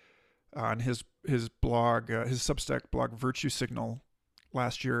Nowhere" on his blog, his Substack blog, Virtue Signal,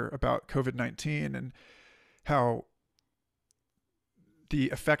 last year, about COVID-19 and how the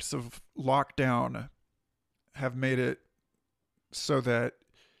effects of lockdown have made it so that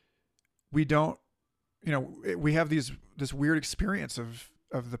we don't, we have this weird experience of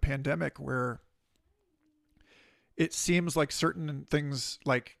the pandemic where it seems like certain things,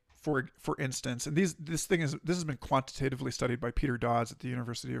 like for instance, and this has been quantitatively studied by Peter Dodds at the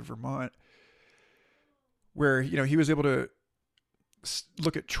University of Vermont, where he was able to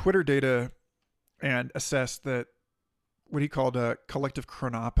look at Twitter data and assess that what he called a collective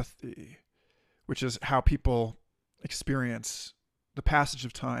chronopathy, which is how people experience the passage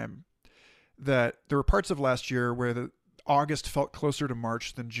of time, that there were parts of last year where the August felt closer to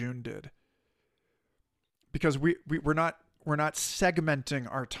March than June did, because we're not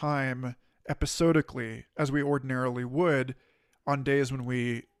segmenting our time episodically as we ordinarily would on days when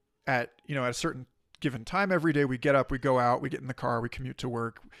we at a certain given time every day, we get up, we go out, we get in the car, we commute to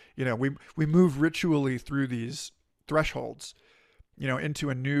work, we move ritually through these thresholds, into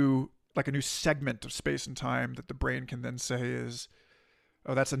a new segment of space and time that the brain can then say is,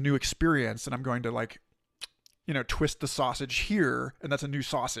 oh, that's a new experience, and I'm going to twist the sausage here, and that's a new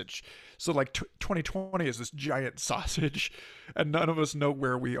sausage. So 2020 is this giant sausage, and none of us know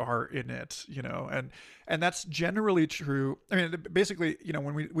where we are in it, and that's generally true. I mean, basically,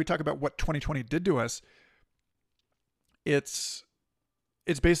 when we talk about what 2020 did to us, it's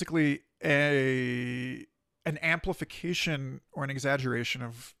basically an amplification or an exaggeration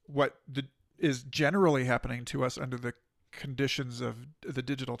of what is generally happening to us under the conditions of the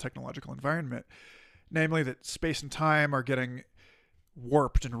digital technological environment. Namely, that space and time are getting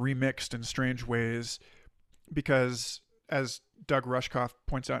warped and remixed in strange ways because, as Doug Rushkoff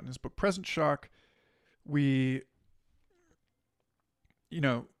points out in his book Present Shock, Facebook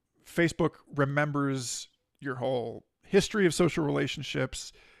remembers your whole history of social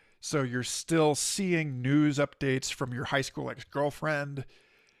relationships. So you're still seeing news updates from your high school ex-girlfriend,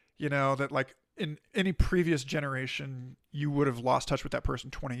 that in any previous generation, you would have lost touch with that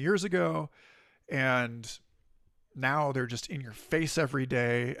person 20 years ago. And now they're just in your face every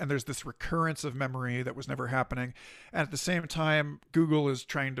day. And there's this recurrence of memory that was never happening. And at the same time, Google is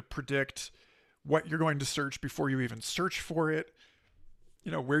trying to predict what you're going to search before you even search for it,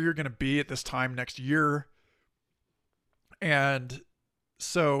 where you're going to be at this time next year. And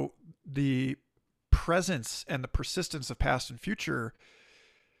so the presence and the persistence of past and future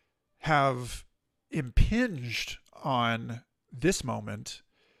have impinged on this moment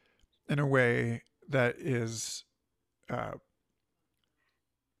in a way that is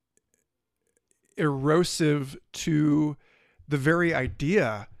erosive to the very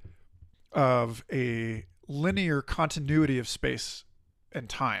idea of a linear continuity of space and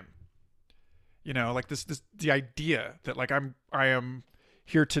time. You know, like the idea that like I am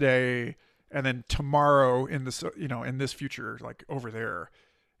here today, and then tomorrow in this, you know, in this future, like over there,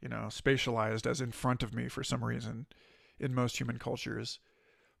 you know, spatialized as in front of me for some reason in most human cultures.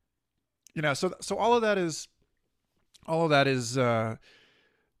 You know, so all of that is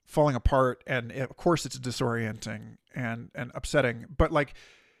falling apart, and of course it's disorienting and upsetting. But like,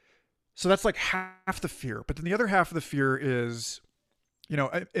 so that's like half the fear. But then the other half of the fear is, you know,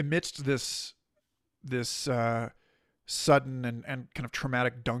 amidst this sudden and kind of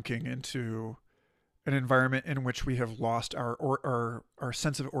traumatic dunking into an environment in which we have lost our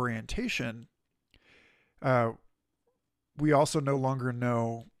sense of orientation, uh, we also no longer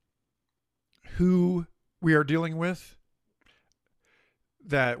know who we are dealing with.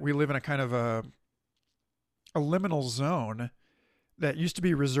 That we live in a kind of a liminal zone that used to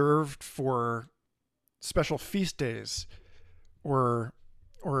be reserved for special feast days or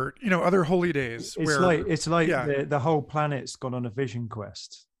you know, other holy days. It's like yeah, the whole planet's gone on a vision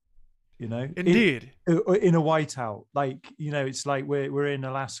quest, you know. indeed. In a whiteout, like, you know, it's like we're in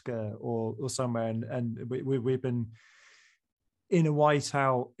Alaska or somewhere, and we've been in a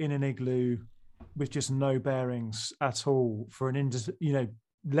whiteout in an igloo with just no bearings at all for you know,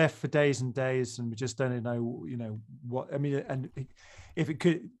 left for days and days, and we just don't know, you know, what I mean. And if it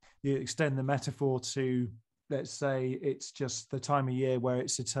could, you extend the metaphor to, let's say it's just the time of year where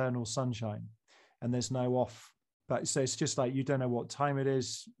it's eternal sunshine and there's no off, but so it's just like you don't know what time it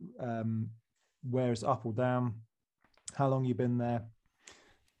is, where it's up or down, how long you've been there.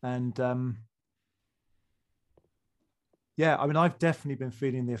 And yeah, I mean, I've definitely been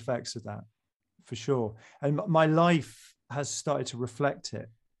feeling the effects of that for sure. And my life has started to reflect it.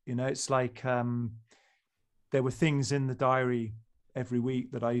 You know, it's like there were things in the diary every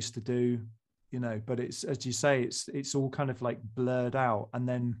week that I used to do, you know, but it's, as you say, it's all kind of like blurred out. And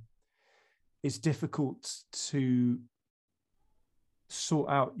then it's difficult to sort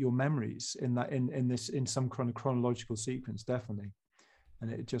out your memories in that, in some kind of chronological sequence, definitely.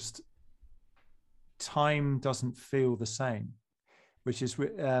 And it just, time doesn't feel the same, which is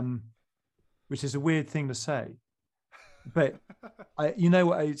a weird thing to say, but you know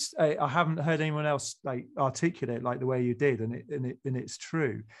what, I haven't heard anyone else like articulate like the way you did, and it's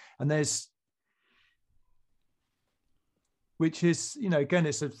true. And there's, which is, you know, again,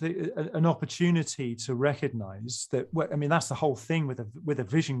 it's an opportunity to recognize that. I mean, that's the whole thing with a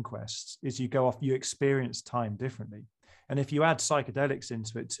vision quest, is you go off, you experience time differently, and if you add psychedelics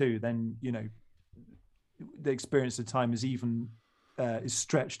into it too, then, you know, the experience of time is even is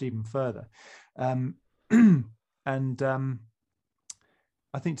stretched even further. And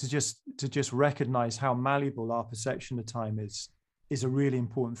I think to just recognize how malleable our perception of time is a really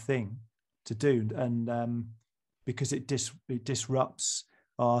important thing to do, and because it disrupts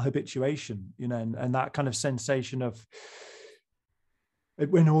our habituation, you know, and that kind of sensation of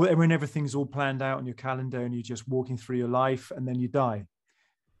when everything's all planned out on your calendar and you're just walking through your life and then you die,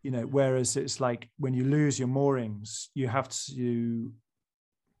 you know. Whereas it's like when you lose your moorings, you have to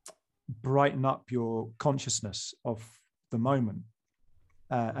brighten up your consciousness of the moment,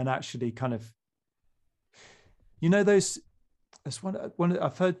 and actually kind of, you know, that's one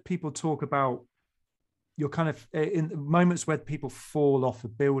I've heard people talk about. You're kind of in moments where people fall off a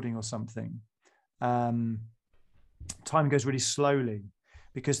building or something, time goes really slowly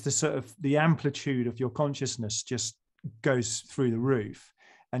because the amplitude of your consciousness just goes through the roof,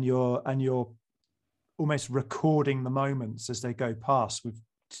 and you're almost recording the moments as they go past with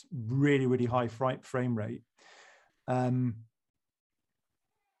really, really high frame rate.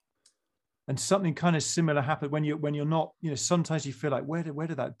 And something kind of similar happened when you're not, you know, sometimes you feel like, where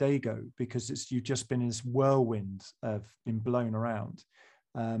did that day go? Because you've just been in this whirlwind of being blown around.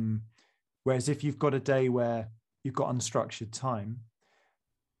 Whereas if you've got a day where you've got unstructured time,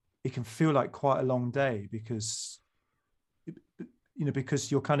 it can feel like quite a long day, because you know,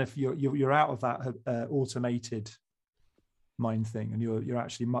 because you're out of that automated mind thing, and you're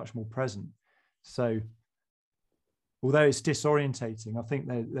actually much more present. So although it's disorientating, I think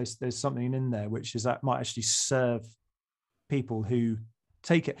there's something in there which is that might actually serve people who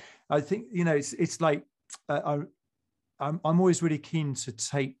take it. I think, you know, it's like I'm always really keen to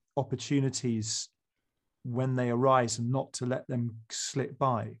take opportunities when they arise and not to let them slip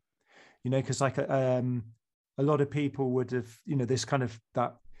by, you know, because like a lot of people would have, you know, this kind of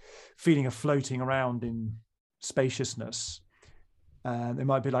that feeling of floating around in spaciousness. They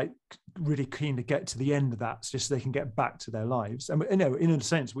might be like really keen to get to the end of that, just so they can get back to their lives. And, you know, in a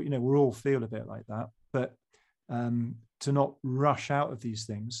sense, we all feel a bit like that, but to not rush out of these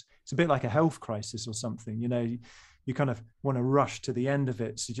things, it's a bit like a health crisis or something. You know, you kind of want to rush to the end of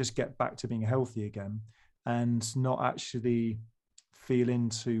it to just get back to being healthy again, and not actually feel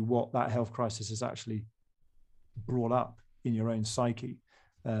into what that health crisis has actually brought up in your own psyche,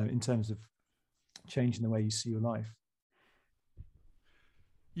 in terms of changing the way you see your life.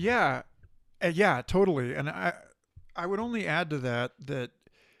 Yeah, yeah, totally. And I would only add to that that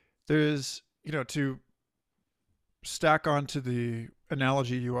there's, to stack onto the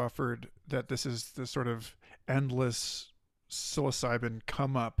analogy you offered, that this is the sort of endless psilocybin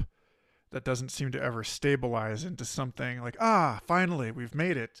come up that doesn't seem to ever stabilize into something like, finally we've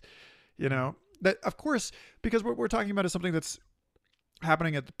made it. That, of course, because what we're talking about is something that's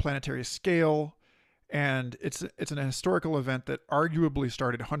happening at the planetary scale, and it's an historical event that arguably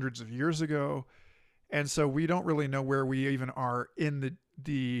started hundreds of years ago, and so we don't really know where we even are in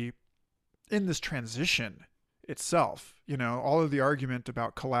in this transition itself. All of the argument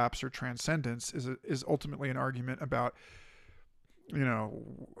about collapse or transcendence is ultimately an argument about,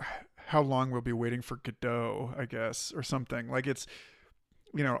 how long we'll be waiting for Godot, I guess, or something. Like, it's,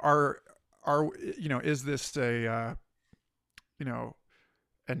 is this a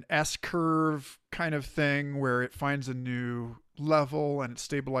an S curve kind of thing where it finds a new level and it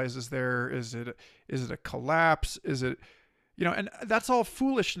stabilizes there? Is it a collapse? Is it, and that's all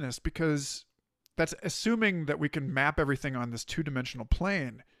foolishness, because that's assuming that we can map everything on this two-dimensional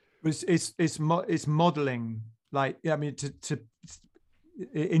plane. It's modeling, like, I mean, to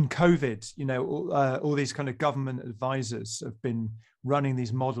in COVID, all these kind of government advisors have been running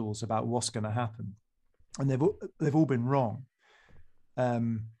these models about what's going to happen, and they've all been wrong.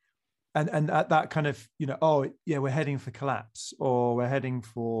 And at that kind of, we're heading for collapse, or we're heading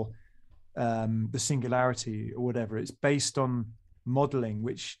for the singularity, or whatever. It's based on modeling,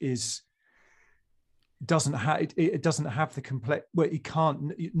 which doesn't have the complex. Well,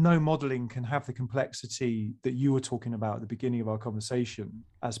 no modeling can have the complexity that you were talking about at the beginning of our conversation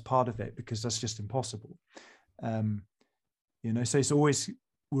as part of it, because that's just impossible. So it's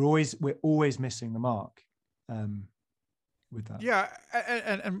we're always missing the mark. With that. Yeah,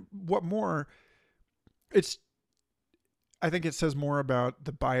 and what more, I think it says more about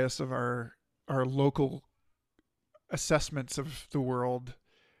the bias of our local assessments of the world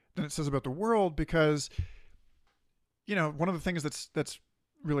than it says about the world, because one of the things that's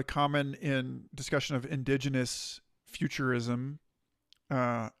really common in discussion of indigenous futurism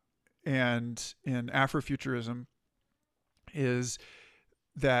and in Afrofuturism is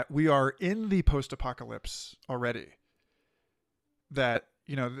that we are in the post-apocalypse already. That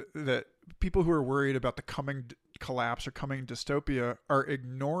that people who are worried about the coming collapse or coming dystopia are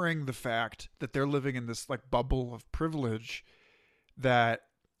ignoring the fact that they're living in this like bubble of privilege that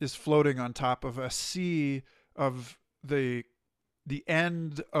is floating on top of a sea of the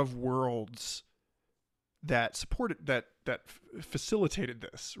end of worlds that supported that facilitated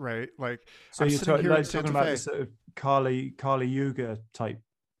this, right? Like, so you're talking about this sort of Kali Yuga type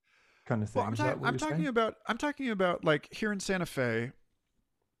kind of thing. Well, I'm talking about like here in Santa Fe,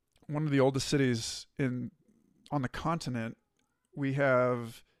 one of the oldest cities on the continent. We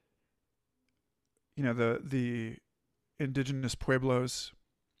have, the indigenous pueblos,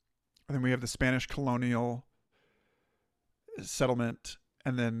 and then we have the Spanish colonial settlement,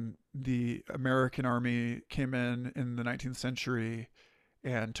 and then the American army came in the 19th century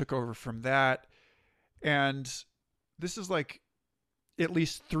and took over from that. And this is like at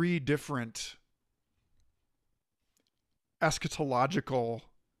least 3 different eschatological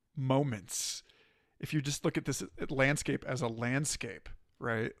moments. If you just look at this landscape as a landscape,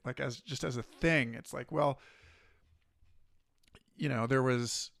 right? Like as a thing, it's like, well, there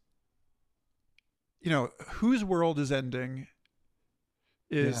was, whose world is ending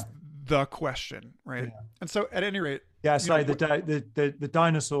is the question, right? Yeah. And so at any rate, it's like the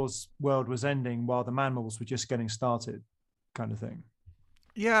dinosaurs' world was ending while the mammals were just getting started, kind of thing.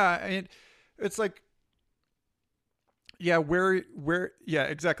 Yeah, I mean, it's like,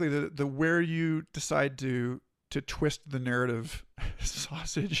 exactly. The where you decide to twist the narrative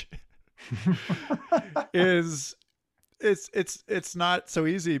sausage is it's not so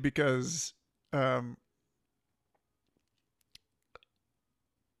easy, because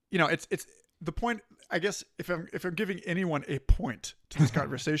it's the point. I guess if I'm giving anyone a point to this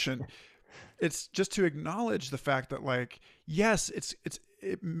conversation, it's just to acknowledge the fact that, like, yes,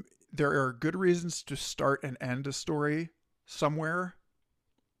 there are good reasons to start and end a story somewhere,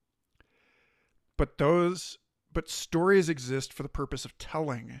 but stories exist for the purpose of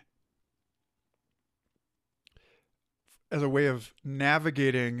telling, as a way of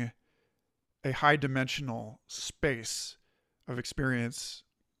navigating a high dimensional space of experience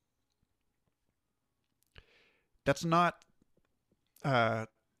that's not the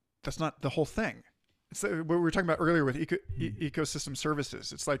whole thing. It's what we were talking about earlier with ecosystem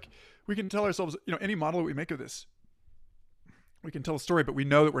services. It's like we can tell ourselves, any model that we make of this, we can tell a story, but we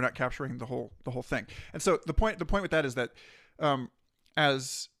know that we're not capturing the whole thing. And so the point with that is that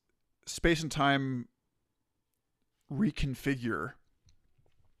as space and time reconfigure,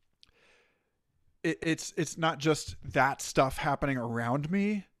 it's not just that stuff happening around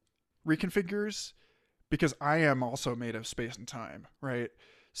me reconfigures, because I am also made of space and time, right?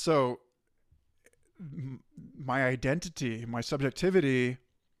 So my identity, my subjectivity,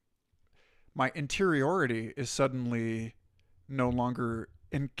 my interiority is suddenly no longer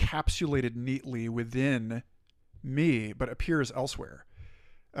encapsulated neatly within me, but appears elsewhere.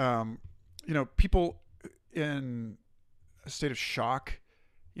 People in a state of shock,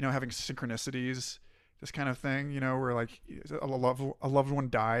 having synchronicities, this kind of thing, where like a loved one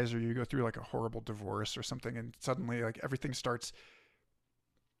dies, or you go through like a horrible divorce or something, and suddenly like everything starts,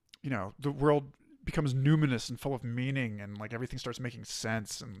 the world becomes numinous and full of meaning, and like everything starts making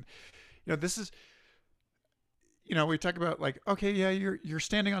sense. And this is, we talk about like, okay, yeah, you're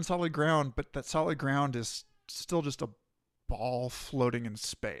standing on solid ground, but that solid ground is still just a ball floating in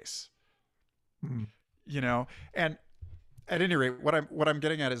space. Mm. And at any rate, what I'm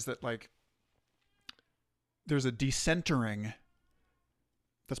getting at is that like there's a decentering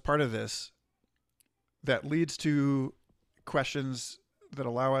that's part of this that leads to questions that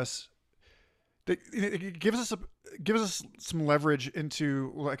allow us, that it gives us some leverage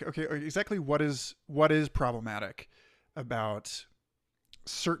into like, okay, exactly what is problematic about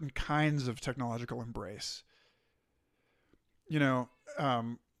certain kinds of technological embrace.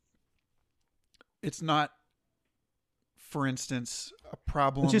 It's not, for instance, a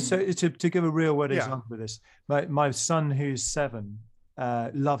problem. Just so to give a real world Yeah. example of this, my son who's 7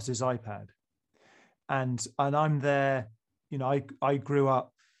 loves his iPad, and I'm there. I grew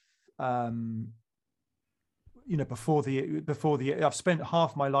up, before the I've spent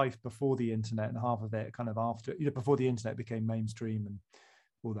half my life before the internet and half of it kind of after, before the internet became mainstream and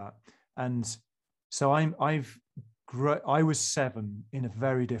all that. And so I was 7 in a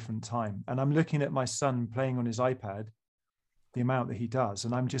very different time, and I'm looking at my son playing on his iPad, the amount that he does,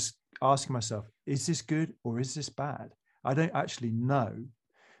 and I'm just asking myself, is this good or is this bad? I don't actually know,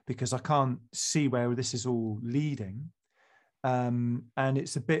 because I can't see where this is all leading. And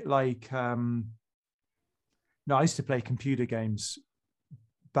it's a bit like, I used to play computer games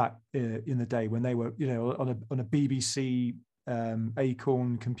back in the day when they were, on a BBC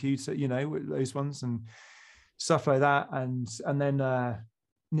Acorn computer, those ones and stuff like that, and then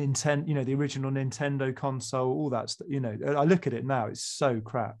Nintendo, the original Nintendo console, all that stuff. I look at it now, it's so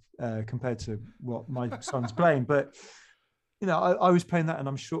crap compared to what my son's playing. But I was playing that, and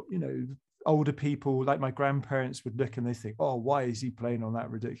I'm sure older people like my grandparents would look and they think, oh, why is he playing on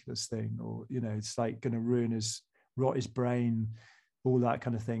that ridiculous thing? Or it's like going to rot his brain, all that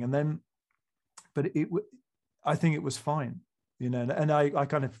kind of thing. And then, but I think it was fine, and I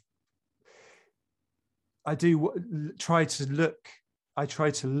kind of, I try to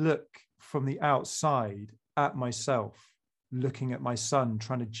look from the outside at myself, looking at my son,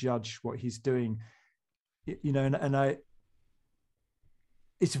 trying to judge what he's doing, and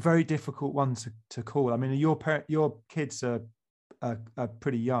it's a very difficult one to call. I mean, your kids are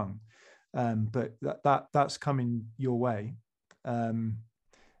pretty young, but that's coming your way, and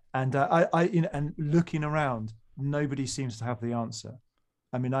and looking around, nobody seems to have the answer.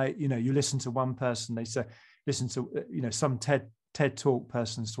 I mean, you listen to one person, they say, listen to, some TED Talk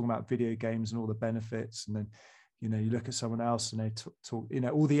person's talking about video games and all the benefits. And then, you look at someone else and they talk,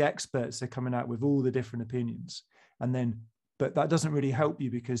 all the experts, they're coming out with all the different opinions. And then, but that doesn't really help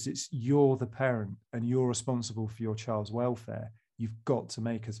you, because you're the parent and you're responsible for your child's welfare. You've got to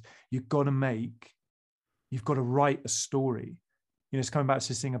write a story. It's coming back to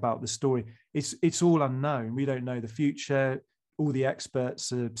this thing about the story. It's all unknown. We don't know the future. All the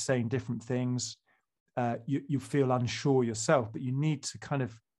experts are saying different things. You feel unsure yourself, but you need to kind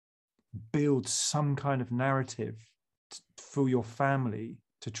of build some kind of narrative for your family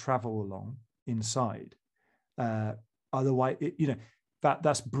to travel along inside. Otherwise,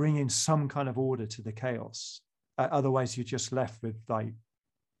 that's bringing some kind of order to the chaos. Otherwise, you're just left with the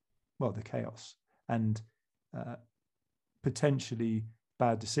chaos and potentially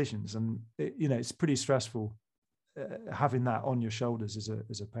bad decisions. And it's pretty stressful having that on your shoulders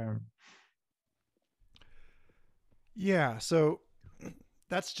as a parent. Yeah, so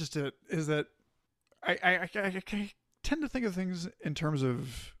that's just it. Is that I tend to think of things in terms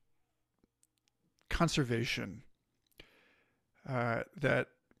of conservation. That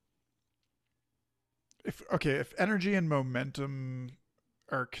if energy and momentum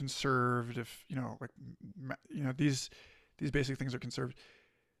are conserved, if like these basic things are conserved,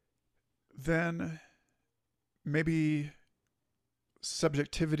 then maybe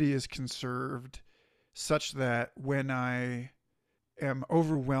subjectivity is conserved such that when I am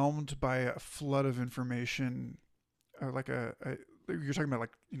overwhelmed by a flood of information, like you're talking about,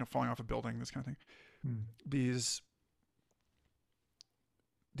 like, falling off a building, this kind of thing. Mm.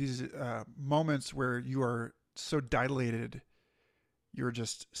 These moments where you are so dilated, you're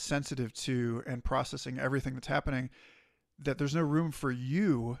just sensitive to and processing everything that's happening, that there's no room for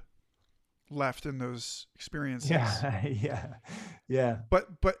you left in those experiences. Yeah, yeah. But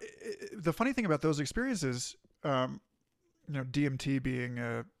the funny thing about those experiences, DMT being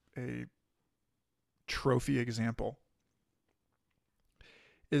a trophy example,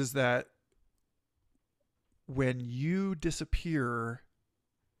 is that when you disappear,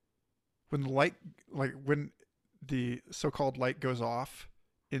 when the light, like when the so-called light goes off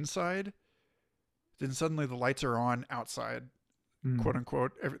inside, then suddenly the lights are on outside, quote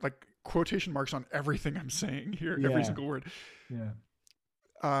unquote, like quotation marks on everything I'm saying here, every single word. Yeah.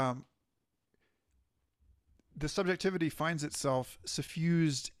 The subjectivity finds itself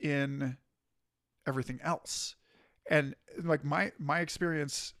suffused in everything else. And like my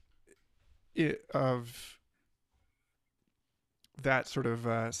experience of that sort of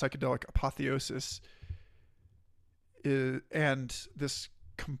psychedelic apotheosis is, and this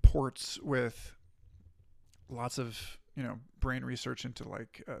comports with lots of brain research into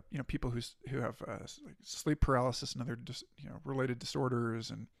like people who have like sleep paralysis and other related disorders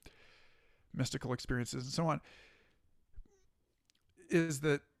and mystical experiences and so on, is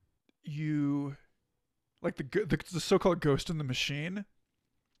that you like the so-called ghost in the machine,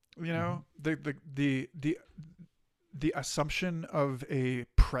 the assumption of a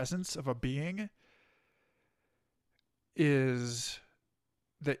presence of a being is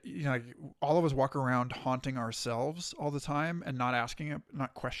that like all of us walk around haunting ourselves all the time and not asking it,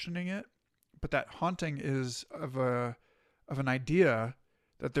 not questioning it, but that haunting is of an idea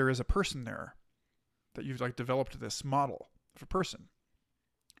that there is a person there, that you've like developed this model of a person.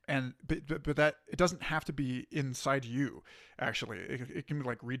 And but that it doesn't have to be inside you. Actually, it can be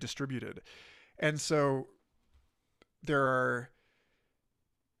like redistributed. And so there are,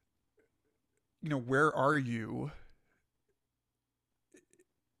 where are you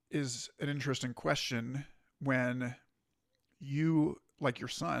is an interesting question when you, like your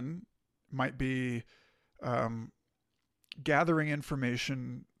son, might be gathering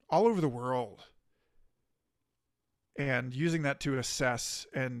information all over the world and using that to assess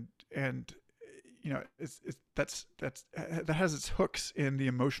and that has its hooks in the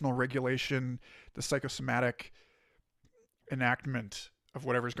emotional regulation, the psychosomatic enactment of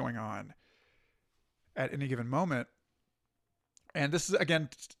whatever's going on at any given moment. And this is again,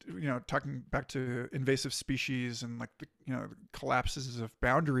 talking back to invasive species and like the collapses of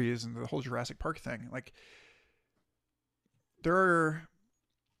boundaries and the whole Jurassic Park thing. Like there are,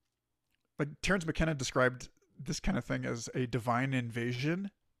 like Terence McKenna described this kind of thing as a divine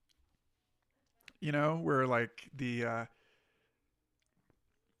invasion, where like a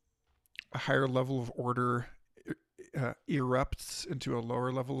higher level of order erupts into a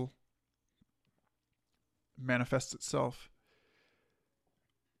lower level, manifests itself.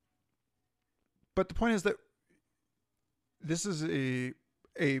 But the point is that this is a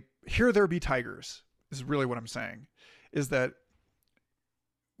here there be tigers is really what I'm saying, is that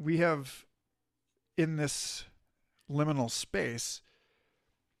we have in this liminal space,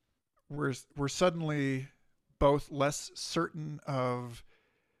 we're suddenly both less certain of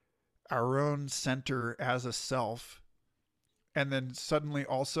our own center as a self, and then suddenly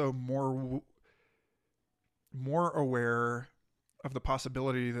also more aware of the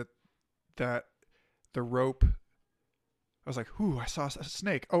possibility that the rope, I was like, "Ooh, I saw a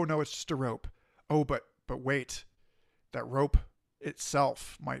snake. Oh no, it's just a rope. Oh, but wait, that rope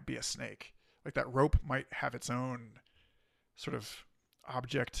itself might be a snake. Like that rope might have its own sort of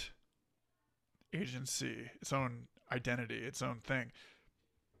object agency, its own identity, its own thing."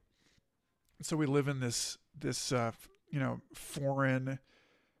 And so we live in this foreign,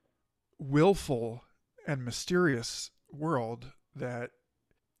 willful, and mysterious world that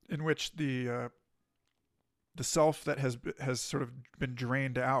in which the self that has sort of been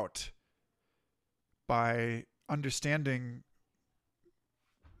drained out by understanding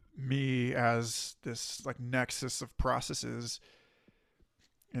me as this like nexus of processes,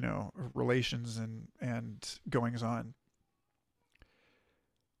 relations and goings on.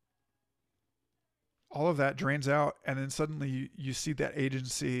 All of that drains out, and then suddenly you see that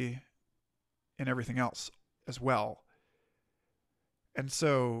agency in everything else as well. And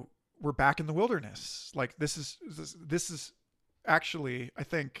so we're back in the wilderness. Like this is actually, I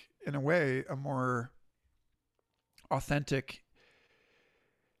think, in a way, a more authentic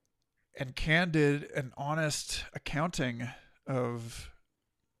and candid and honest accounting of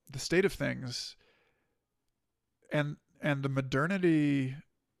the state of things, and the modernity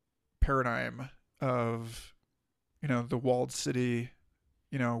paradigm of, you know, the walled city,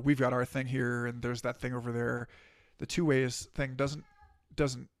 you know, we've got our thing here and there's that thing over there. The two ways thing doesn't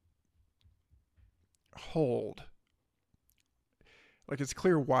hold. Like, it's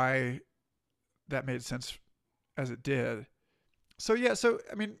clear why that made sense as it did. So yeah, so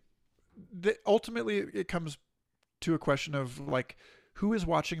I mean, ultimately it comes to a question of like, who is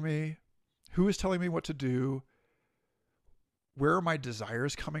watching me, who is telling me what to do, where are my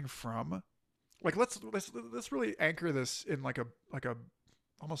desires coming from? Like, let's really anchor this in like a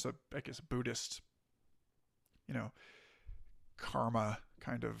almost a, I guess, Buddhist, you know, karma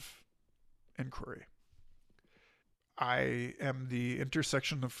kind of inquiry. I am the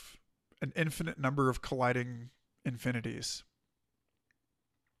intersection of an infinite number of colliding infinities.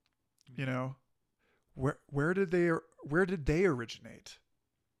 You know, where did they originate?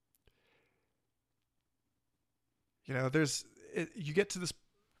 You know, you get to this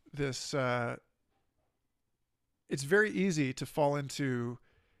it's very easy to fall into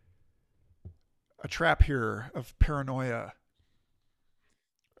a trap here of paranoia,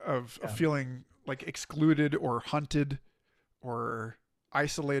 of feeling like excluded or hunted or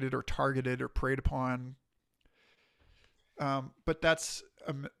isolated or targeted or preyed upon. But that's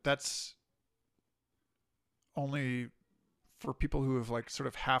only for people who have like sort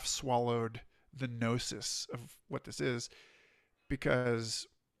of half swallowed the gnosis of what this is, because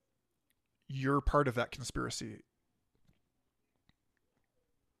you're part of that conspiracy.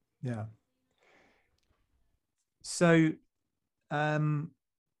 Yeah. So, I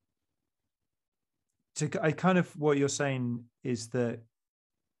kind of, what you're saying is that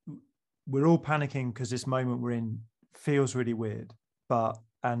we're all panicking because this moment we're in feels really weird,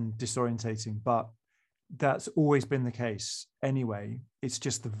 and disorientating, but that's always been the case anyway. It's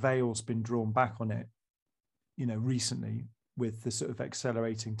just the veil's been drawn back on it, you know, recently, with the sort of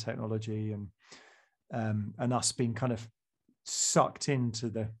accelerating technology and us being kind of sucked into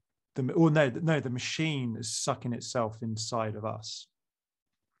the machine is sucking itself inside of us.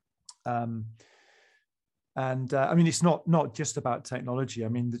 I mean, it's not just about technology. I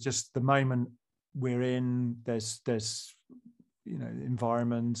mean, just the moment we're in, there's you know,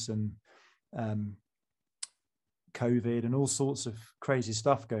 environments and COVID and all sorts of crazy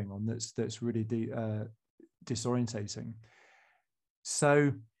stuff going on that's really disorientating.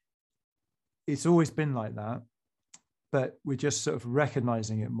 So it's always been like that, but we're just sort of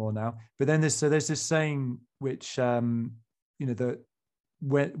recognizing it more now. But then there's this saying which you know, that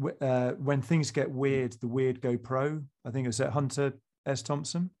when things get weird, the weird go pro. I think it was at Hunter S.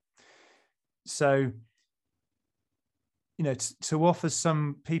 Thompson. So, you know, to offer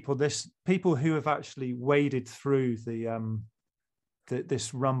some people people who have actually waded through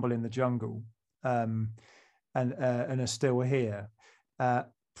this rumble in the jungle, and are still here,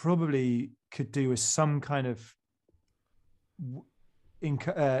 probably could do with some kind of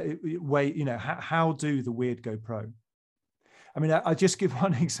way. You know, how do the weird go pro? I mean, I just give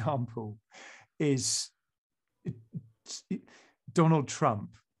one example, is Donald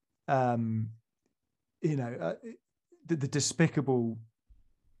Trump, you know, the despicable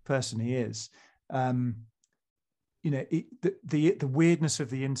person he is. You know, the weirdness of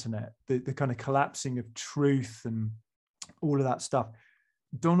the internet, the kind of collapsing of truth and all of that stuff.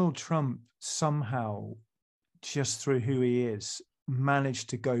 Donald Trump somehow, just through who he is, managed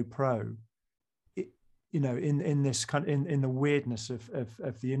to go pro. You know, in this kind of, in the weirdness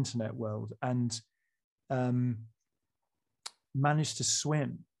of the internet world, and managed to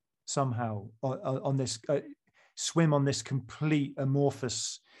swim somehow on this swim on this complete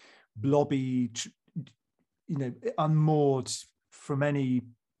amorphous, blobby, you know, unmoored from any,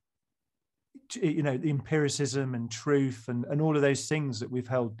 you know, the empiricism and truth and all of those things that we've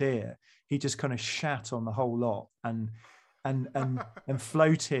held dear. He just kind of shat on the whole lot and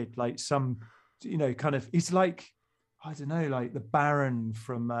floated like some, you know, kind of, he's like, I don't know, like the Baron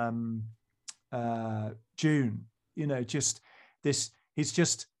from June, you know, just this, he's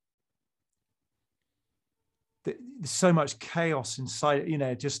just, there's so much chaos inside, you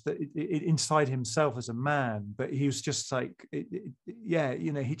know, just inside himself as a man, but he was just like, yeah,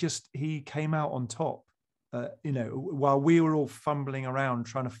 you know, he came out on top, you know, while we were all fumbling around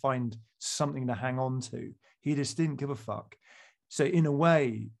trying to find something to hang on to. He just didn't give a fuck. So in a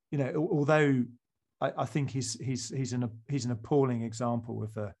way, you know, although I think he's an appalling example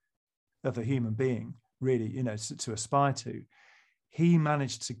of a human being, really, you know, to aspire to. He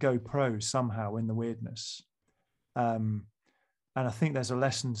managed to go pro somehow in the weirdness. And I think there's a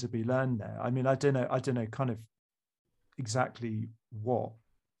lesson to be learned there. I mean, I don't know kind of exactly what.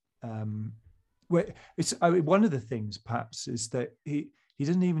 It's one of the things perhaps is that he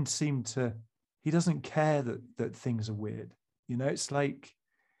doesn't even seem to, he doesn't care that things are weird. You know, it's like,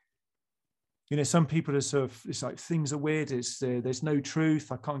 you know, some people are sort of, it's like things are weird. It's there's no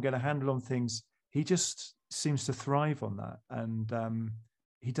truth. I can't get a handle on things. He just seems to thrive on that, and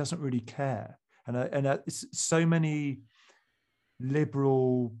he doesn't really care. And it's so many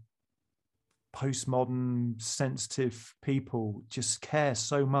liberal, postmodern, sensitive people just care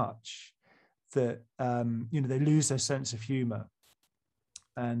so much that you know, they lose their sense of humor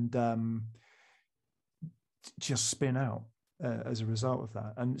and just spin out as a result of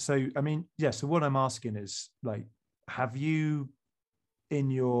that. And so, I mean, yeah. So what I'm asking is, like, have you, in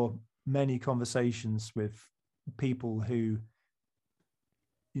your many conversations with people who,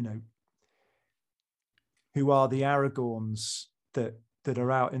 you know, who are the Aragorns that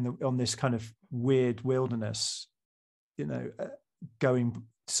are out on this kind of weird wilderness, you know,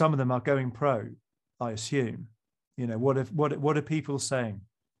 some of them are going pro, I assume. You know, what are people saying?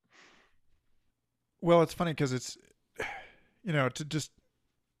 Well, it's funny because it's, you know, to just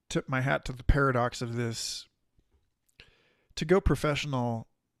tip my hat to the paradox of this. To go professional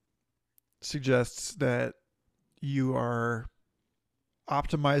suggests that you are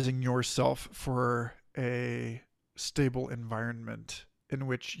optimizing yourself for a stable environment in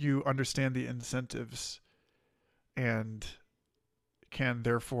which you understand the incentives and can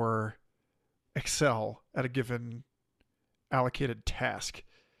therefore excel at a given allocated task.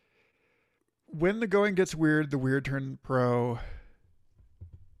 When the going gets weird, the weird turn pro,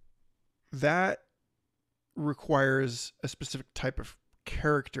 that requires a specific type of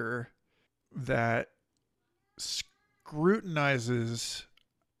character that scrutinizes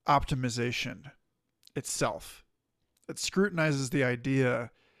optimization itself. It scrutinizes the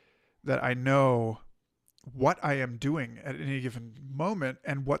idea that I know what I am doing at any given moment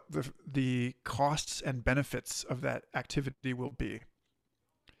and what the costs and benefits of that activity will be.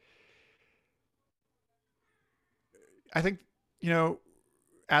 I think, you know,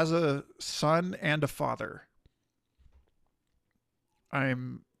 as a son and a father,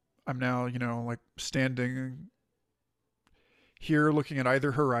 I'm now, you know, like standing here looking at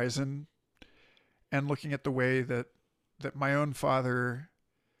either horizon and looking at the way that my own father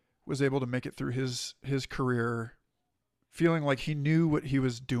was able to make it through his career, feeling like he knew what he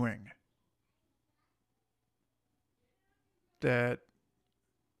was doing. That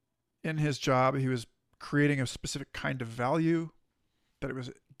in his job, he was creating a specific kind of value, that it was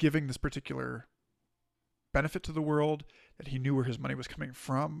giving this particular benefit to the world, that he knew where his money was coming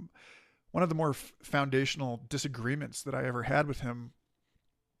from. One of the more foundational disagreements that I ever had with him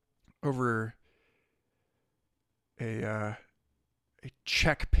over a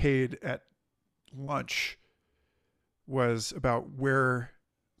check paid at lunch was about where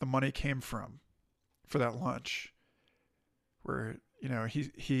the money came from for that lunch. Where, you know,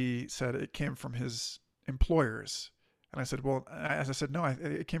 he said it came from his employers. And I said, well, as I said, no,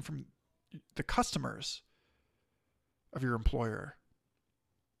 it came from the customers of your employer.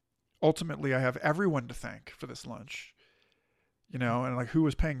 Ultimately, I have everyone to thank for this lunch, you know, and like who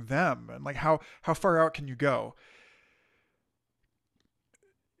was paying them, and like how far out can you go?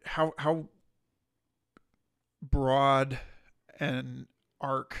 How broad an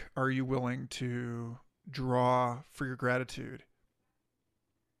arc are you willing to draw for your gratitude?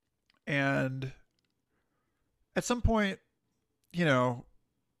 And at some point, you know,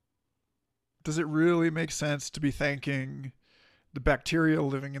 does it really make sense to be thanking the bacteria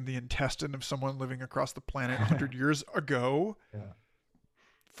living in the intestine of someone living across the planet 100 years ago? Yeah.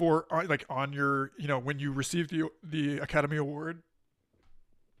 For like on your, you know, when you received the Academy Award?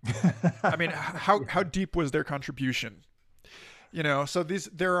 I mean, how deep was their contribution? You know, so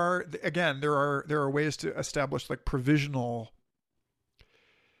there are ways to establish like provisional,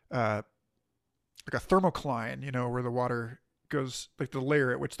 like a thermocline, you know, where the water goes, like the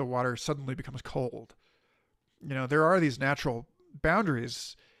layer at which the water suddenly becomes cold. You know, there are these natural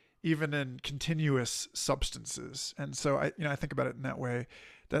boundaries even in continuous substances. And so I think about it in that way,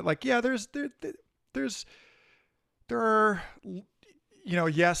 that like, yeah, there are, you know,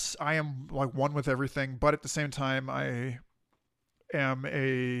 yes, I am like one with everything, but at the same time, I am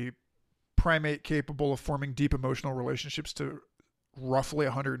a primate capable of forming deep emotional relationships to roughly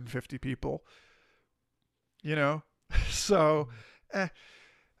 150 people, you know? So,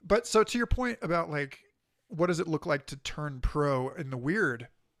 But so to your point about like, what does it look like to turn pro in the weird?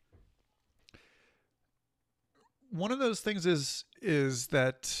 One of those things is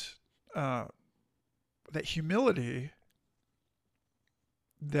that uh, that humility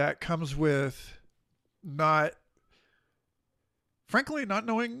that comes with not, frankly, not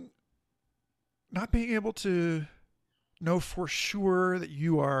knowing, not being able to know for sure that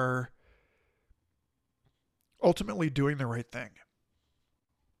you are ultimately doing the right thing,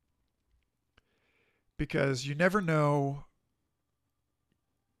 because you never know.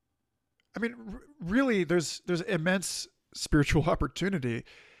 I mean, really, there's immense spiritual opportunity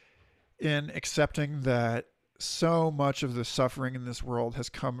in accepting that so much of the suffering in this world has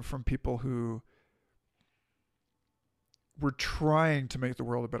come from people who were trying to make the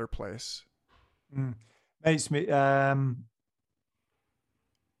world a better place. Mm. Makes me well,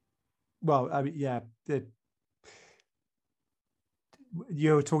 I mean, yeah,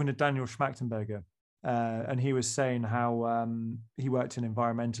 you were talking to Daniel Schmachtenberger, and he was saying how he worked in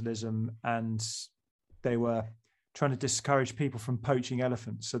environmentalism, and they were trying to discourage people from poaching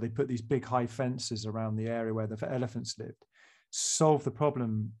elephants. So they put these big high fences around the area where the elephants lived, solve the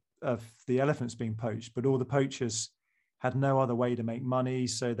problem of the elephants being poached, but all the poachers had no other way to make money,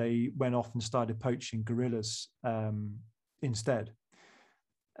 so they went off and started poaching gorillas instead.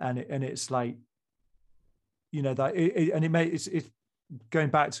 And it's like, you know, that and it makes it's going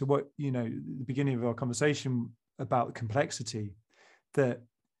back to what, you know, the beginning of our conversation about complexity, that,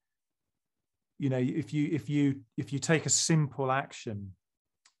 you know, if you take a simple action,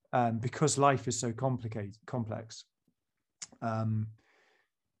 because life is so complex, um,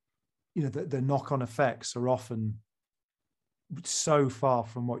 you know, the knock-on effects are often so far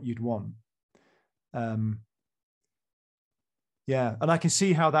from what you'd want. um, yeah, and I can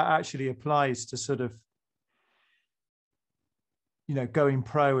see how that actually applies to sort of, you know, going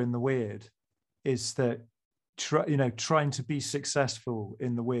pro in the weird, is that trying to be successful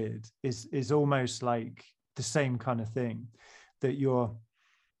in the weird is almost like the same kind of thing, that you're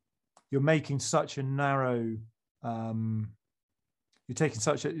making such a narrow, you're taking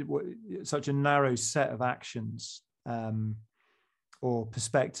such a narrow set of actions, or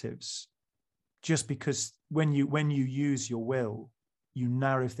perspectives, just because when you use your will, you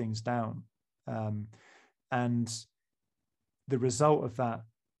narrow things down, and the result of that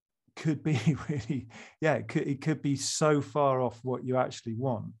could be really, yeah, it could be so far off what you actually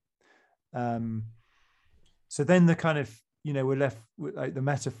want. um so then the kind of, you know, we're left with, like, the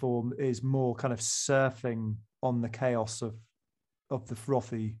metaphor is more kind of surfing on the chaos of the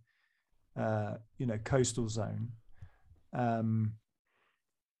frothy, you know, coastal zone. um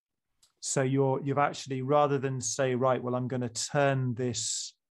so you've actually, rather than say, right, well, I'm going to turn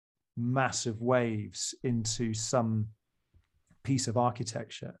this massive waves into some piece of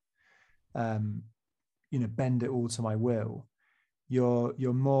architecture, um you know, bend it all to my will,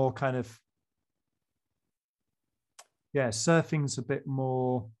 you're more kind of, yeah, surfing's a bit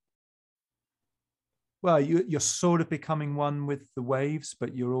more, well, you're sort of becoming one with the waves,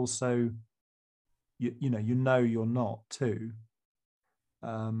 but you're also, you know you're not too.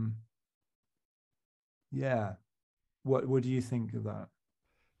 um yeah, what do you think of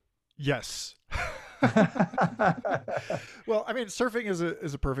Yes. that? Well, I mean, surfing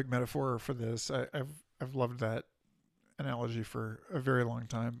is a perfect metaphor for this. I've loved that analogy for a very long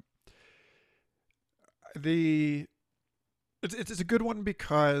time. The it's a good one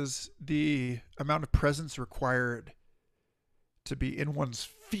because the amount of presence required to be in one's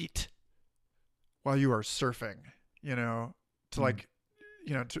feet while you are surfing, you know, to Mm. like,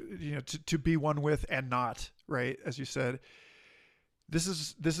 to be one with and not, right, as you said. This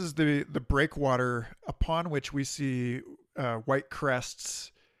is the breakwater upon which we see white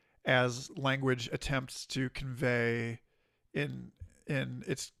crests as language attempts to convey in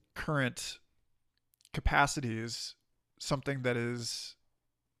its current capacities something that is,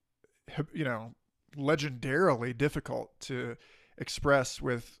 you know, legendarily difficult to express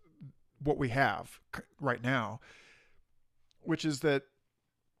with what we have right now, which is that,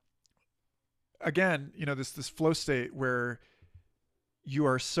 again, you know, this flow state where you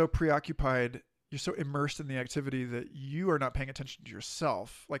are so preoccupied, you're so immersed in the activity that you are not paying attention to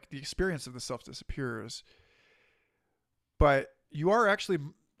yourself. Like, the experience of the self disappears, but you are actually,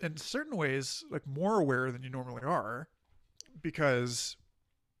 in certain ways, like more aware than you normally are, because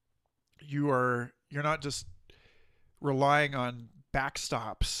you're not just relying on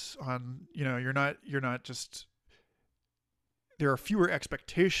backstops on, you know, you're not just, there are fewer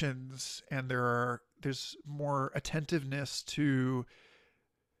expectations, and there's more attentiveness to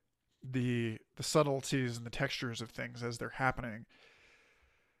the subtleties and the textures of things as they're happening.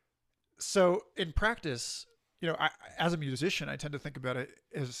 So in practice, as a musician, I tend to think about it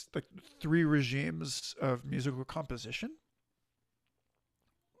as like three regimes of musical composition.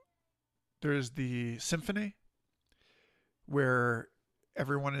 There's the symphony, where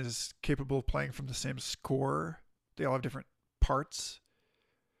everyone is capable of playing from the same score. They all have different parts.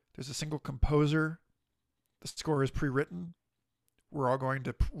 There's a single composer. The score is pre-written. We're all going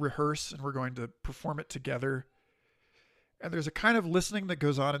to rehearse and we're going to perform it together. And there's a kind of listening that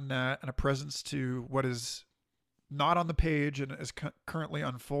goes on in that, and a presence to what is not on the page and is currently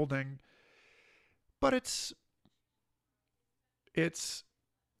unfolding. But it's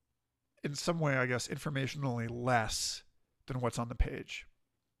in some way, I guess, informationally less than what's on the page.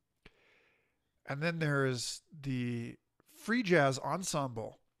 And then there's the free jazz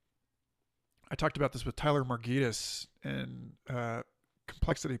ensemble. I talked about this with Tyler Margitis in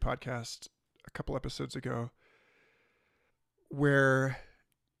Complexity podcast a couple episodes ago, where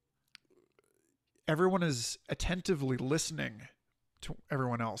everyone is attentively listening to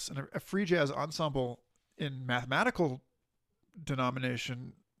everyone else. And a free jazz ensemble in mathematical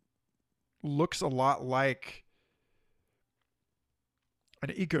denomination looks a lot like an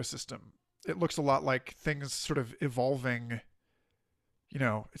ecosystem. It looks a lot like things sort of evolving.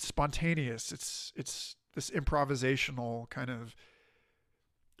 It's spontaneous. It's this improvisational kind of,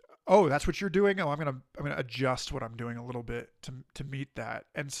 oh, that's what you're doing. Oh, I'm gonna adjust what I'm doing a little bit to meet that.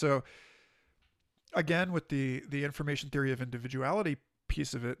 And so, again, with the information theory of individuality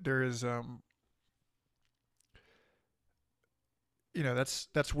piece of it, there is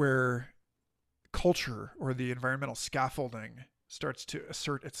that's where culture or the environmental scaffolding starts to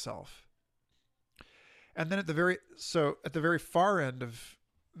assert itself. And then at the very far end of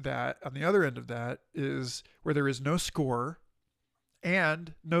that, on the other end of that, is where there is no score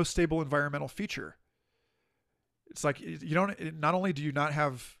and no stable environmental feature. It's like not only do you not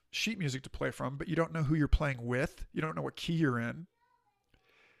have sheet music to play from, but you don't know who you're playing with. You don't know what key you're in.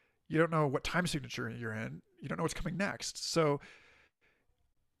 You don't know what time signature you're in. You don't know what's coming next. So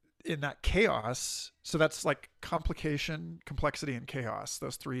in that chaos, so that's like complication, complexity, and chaos,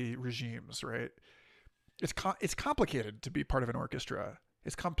 those three regimes, right? It's complicated to be part of an orchestra.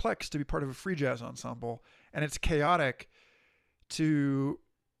 It's complex to be part of a free jazz ensemble, and it's chaotic to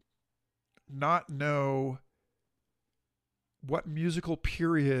not know what musical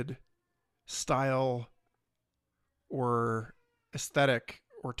period, style, or aesthetic,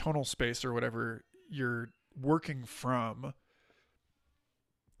 or tonal space, or whatever you're working from.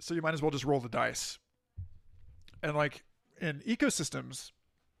 So you might as well just roll the dice. And like in ecosystems,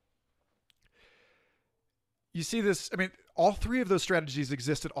 you see this, all three of those strategies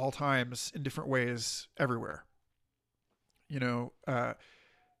exist at all times in different ways everywhere. And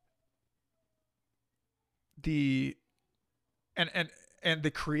they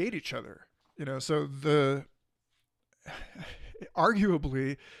create each other. So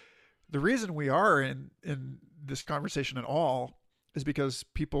arguably the reason we are in this conversation at all is because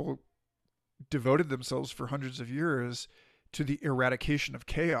people devoted themselves for hundreds of years to the eradication of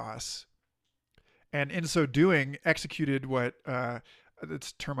chaos, and in so doing executed what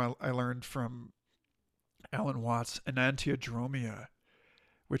that's a term I learned from Alan Watts, enantiodromia,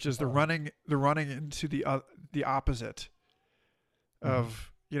 which is the running into the opposite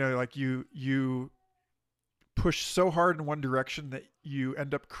of, like you push so hard in one direction that you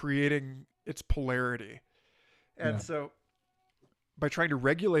end up creating its polarity. And so by trying to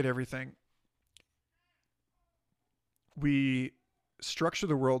regulate everything, we structure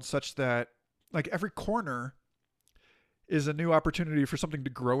the world such that like every corner is a new opportunity for something to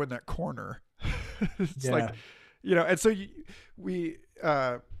grow in that corner. It's like, and so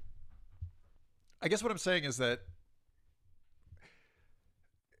I guess what I'm saying is that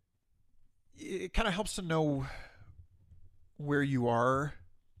it kind of helps to know where you are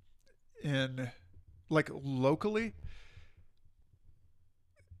in, like, locally.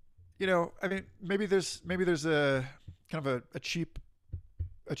 Maybe there's a kind of a cheap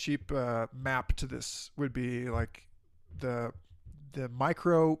map to this would be like the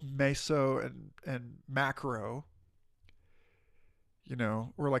micro, meso, and macro,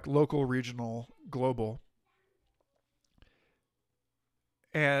 or like local, regional, global.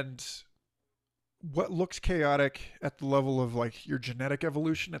 And what looks chaotic at the level of like your genetic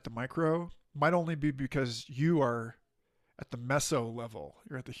evolution at the micro might only be because you are at the meso level,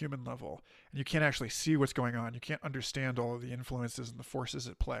 you're at the human level, and you can't actually see what's going on. You can't understand all of the influences and the forces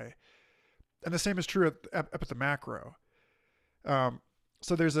at play. And the same is true up at the macro.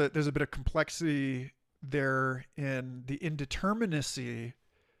 So there's a bit of complexity there in the indeterminacy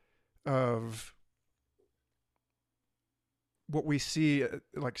of what we see at,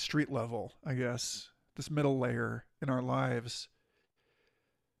 like, street level, I guess, this middle layer in our lives.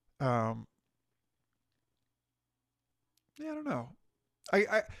 Um, yeah, I don't know.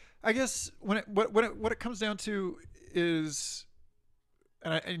 I guess what it comes down to is,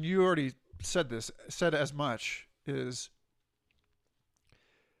 and you already said as much, is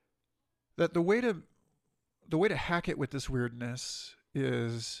that the way to hack it with this weirdness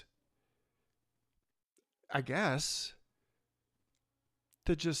is, I guess,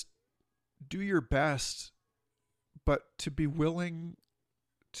 to just do your best, but to be willing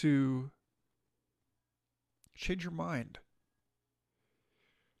to change your mind,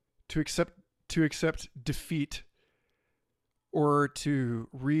 to accept defeat, or to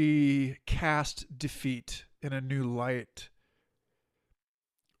recast defeat in a new light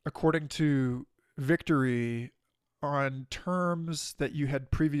according to victory on terms that you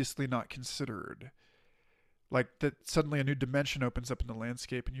had previously not considered. Like that suddenly a new dimension opens up in the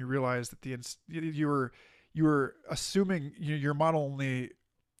landscape, and you realize that you were assuming your model only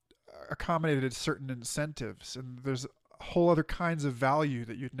accommodated certain incentives, and there's whole other kinds of value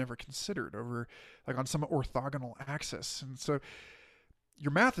that you'd never considered over, like, on some orthogonal axis. And so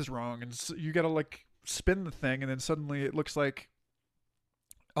your math is wrong, and so you got to, like, spin the thing, and then suddenly it looks like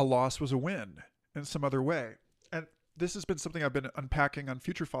a loss was a win in some other way. And this has been something I've been unpacking on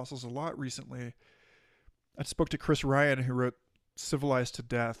Future Fossils a lot recently. I spoke to Chris Ryan, who wrote Civilized to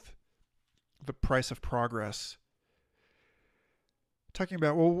Death, The Price of Progress, talking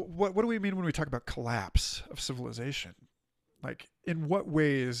about, well, what do we mean when we talk about collapse of civilization? Like, in what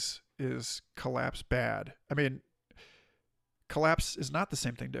ways is collapse bad? I mean, collapse is not the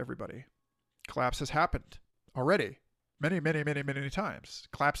same thing to everybody. Collapse has happened already many, many, many, many times.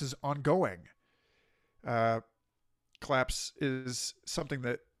 Collapse is ongoing. Collapse is something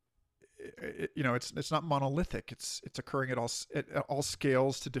that, it's not monolithic. It's occurring at all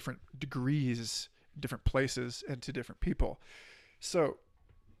scales, to different degrees, different places, and to different people. So,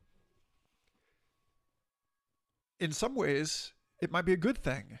 in some ways, it might be a good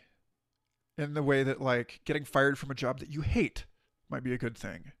thing, in the way that, like, getting fired from a job that you hate might be a good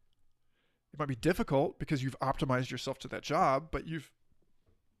thing. It might be difficult because you've optimized yourself to that job, but you've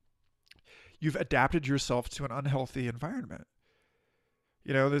adapted yourself to an unhealthy environment.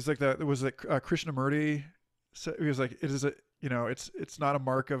 There's like there was like Krishnamurti. He was like, it is a, it's not a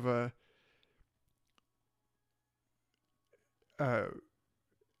mark of a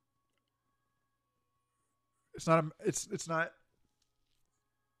it's not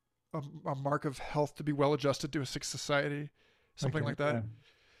a mark of health to be well adjusted to a sick society, something like that. Yeah.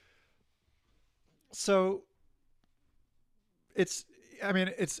 So it's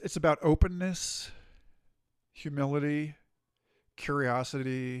about openness, humility,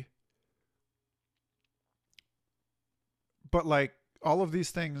 curiosity, but, like, all of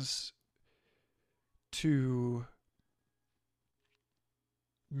these things to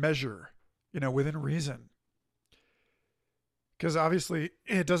measure, within reason. Because obviously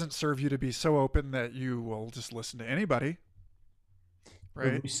it doesn't serve you to be so open that you will just listen to anybody,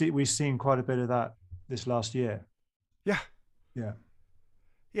 right? We've seen quite a bit of that this last year. Yeah.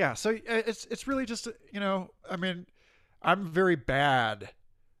 Yeah. So it's really just, I'm very bad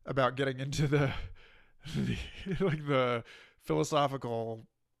about getting into the the philosophical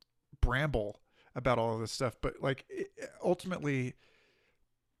bramble about all of this stuff, but, like, ultimately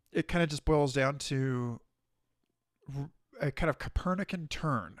it kind of just boils down to a kind of Copernican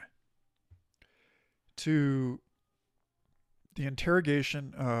turn to the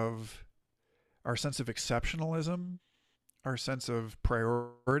interrogation of our sense of exceptionalism, our sense of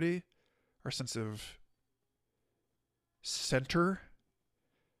priority, our sense of center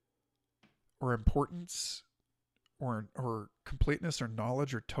or importance or completeness or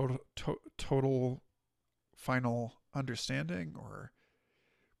knowledge or total final understanding, or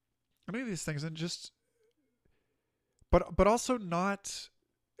any of these things. And just but also not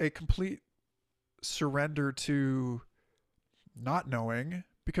a complete surrender to not knowing,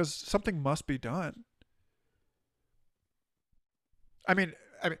 because something must be done. I mean,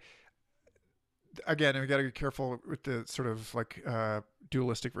 again, we got to be careful with the sort of, like,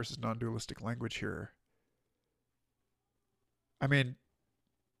 dualistic versus non-dualistic language here. I mean,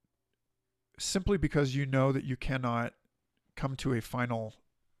 simply because you know that you cannot come to a final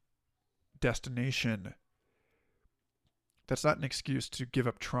destination, that's not an excuse to give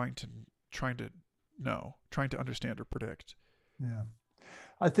up trying to know, trying to understand or predict. Yeah,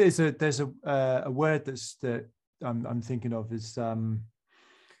 I think there's a word that I'm thinking of is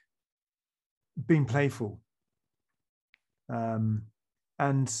being playful, and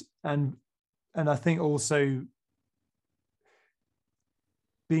I think also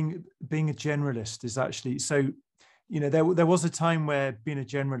being a generalist is actually so. There was a time where being a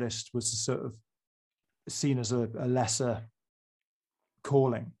generalist was sort of seen as a lesser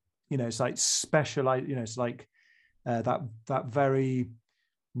calling. It's like specialized. It's like that very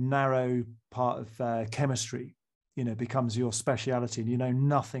narrow part of chemistry. Becomes your speciality, and you know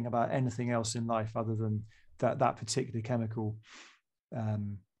nothing about anything else in life other than that particular chemical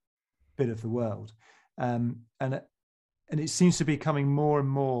bit of the world. And it seems to be becoming more and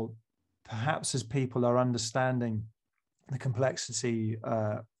more, perhaps as people are understanding the complexity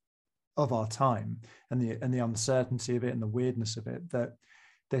of our time and the uncertainty of it and the weirdness of it, that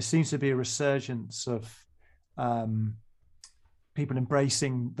there seems to be a resurgence of people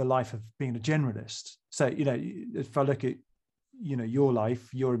embracing the life of being a generalist. So, if I look at, your life,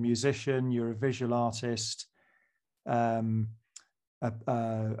 you're a musician, you're a visual artist, a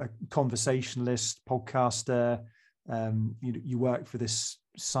conversationalist, podcaster, you work for this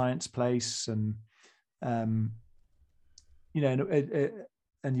science place, and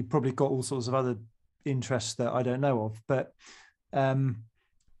and you've probably got all sorts of other interests that I don't know of, but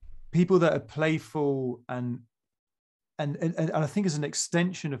people that are playful and I think as an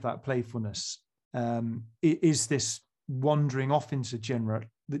extension of that playfulness is this wandering off into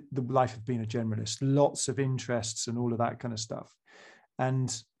the life of being a generalist, lots of interests and all of that kind of stuff,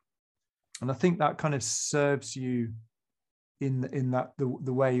 and I think that kind of serves you in that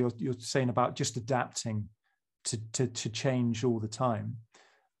the way you're saying about just adapting to change all the time,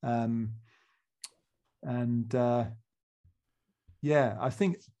 yeah, I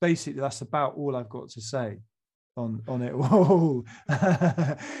think basically that's about all I've got to say on it all.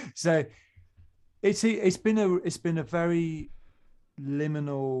 So it's been a very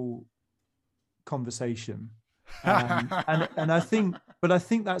liminal conversation, and I think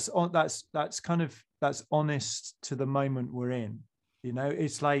that's honest to the moment we're in.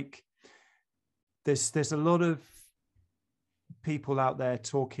 It's like there's a lot of people out there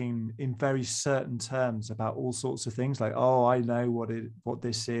talking in very certain terms about all sorts of things, like, oh, I know what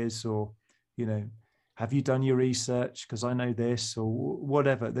this is, or have you done your research because I know this, or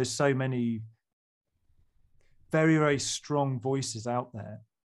whatever. There's so many very, very strong voices out there,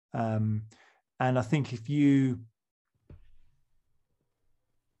 and I think if you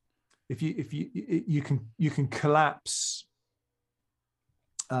can collapse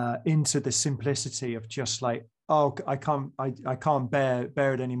into the simplicity of just like, oh, I can't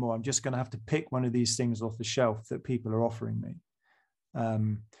bear it anymore, I'm just going to have to pick one of these things off the shelf that people are offering me,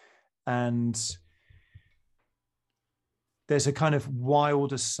 and there's a kind of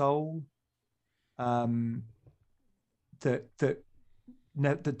wilder soul that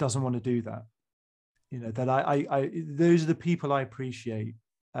doesn't want to do that. That I those are the people I appreciate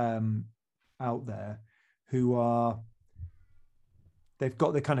out there, who they've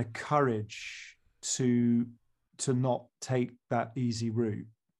got the kind of courage to not take that easy route,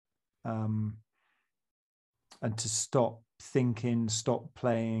 and to stop thinking, stop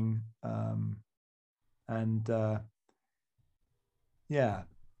playing, and yeah,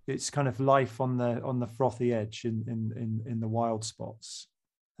 it's kind of life on the frothy edge in the wild spots,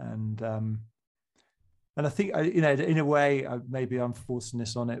 and I think in a way maybe I'm forcing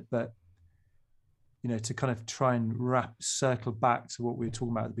this on it, but to kind of try and circle back to what we were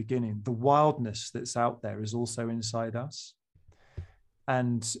talking about at the beginning, the wildness that's out there is also inside us,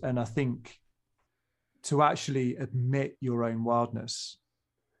 and I think to actually admit your own wildness.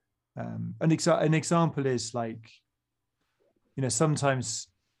 An example is like, sometimes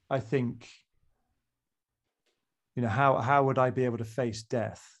I think, how would I be able to face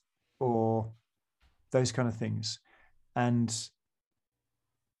death, or those kind of things, and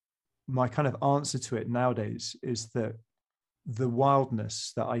my kind of answer to it nowadays is that the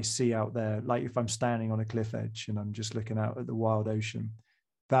wildness that I see out there, like if I'm standing on a cliff edge and I'm just looking out at the wild ocean,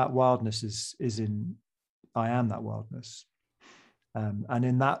 that wildness is in, I am that wildness. And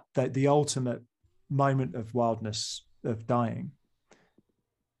in that the ultimate moment of wildness, of dying,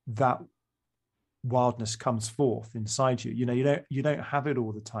 that wildness comes forth inside you. You don't have it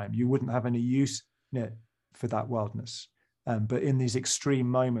all the time. You wouldn't have any use for that wildness. But in these extreme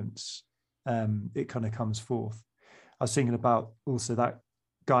moments, it kind of comes forth. I was thinking about also that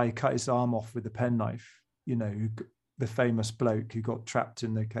guy who cut his arm off with a penknife, the famous bloke who got trapped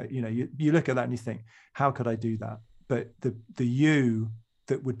in the cave. You look at that and you think, how could I do that? But the you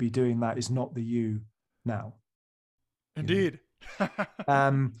that would be doing that is not the you now. Indeed. Yeah.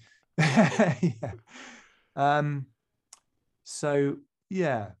 So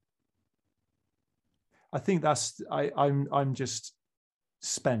yeah, I think I'm just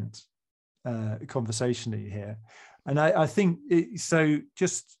spent conversationally here. And I think so.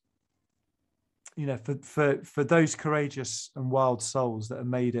 Just for those courageous and wild souls that have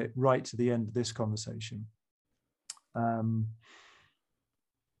made it right to the end of this conversation, I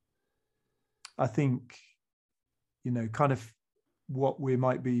think kind of what we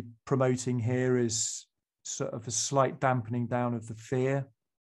might be promoting here is sort of a slight dampening down of the fear,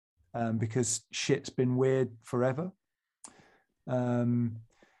 because shit's been weird forever, and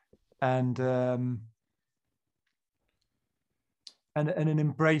an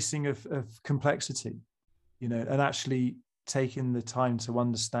embracing of complexity, and actually taking the time to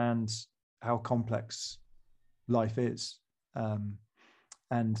understand how complex life is, and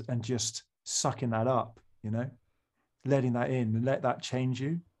just sucking that up, letting that in and let that change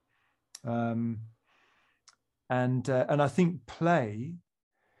you. And I think play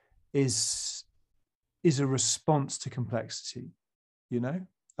is a response to complexity.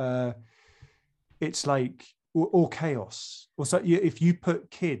 It's like or chaos. Or so if you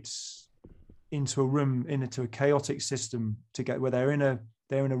put kids into a room, into a chaotic system to get where they're in a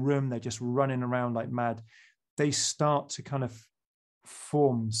room, they're just running around like mad, they start to kind of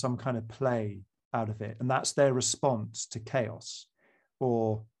form some kind of play out of it, and that's their response to chaos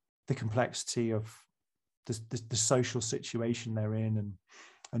or the complexity of the social situation they're in,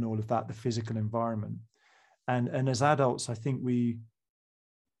 and all of that, the physical environment. And as adults, I think we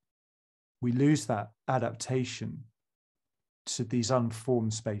lose that adaptation to these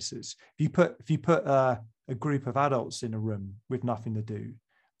unformed spaces. If you put a group of adults in a room with nothing to do,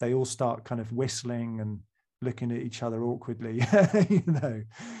 they all start kind of whistling and looking at each other awkwardly.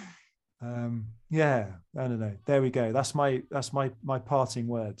 Yeah, I don't know. There we go. That's my parting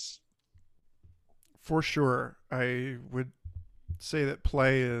words. For sure, I would say that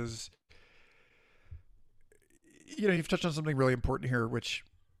play is, you've touched on something really important here, which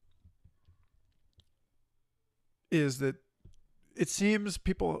is that it seems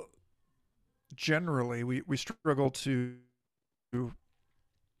people generally, we struggle to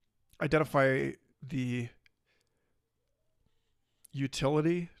identify the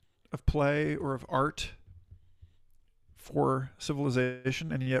utility of play or of art for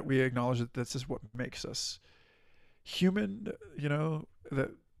civilization, and yet we acknowledge that this is what makes us human.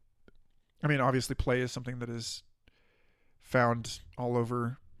 That, I mean, obviously play is something that is found all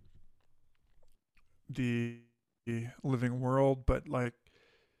over the living world, but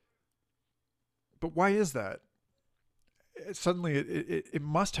why is that? Suddenly it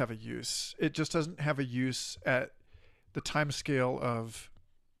must have a use. It just doesn't have a use at the time scale of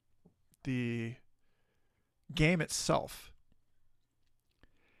the game itself.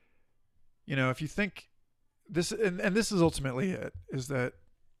 If you think this, and this is ultimately it, is that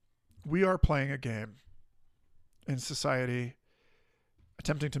we are playing a game in society,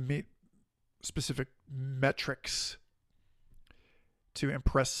 attempting to meet specific metrics to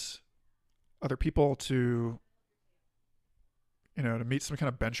impress other people, to to meet some kind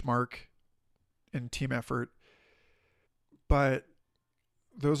of benchmark in team effort. But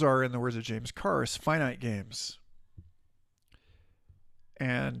those are, in the words of James Carse, finite games.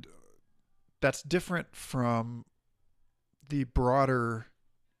 And that's different from the broader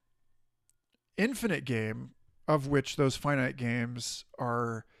infinite game, of which those finite games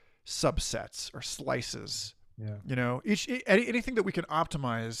are subsets or slices. Yeah. Anything that we can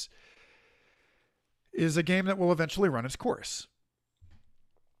optimize is a game that will eventually run its course.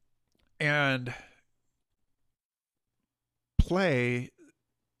 And play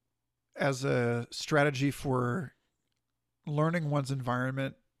as a strategy for learning one's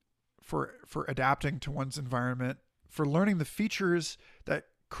environment, for adapting to one's environment, for learning the features that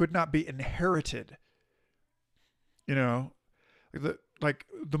could not be inherited. The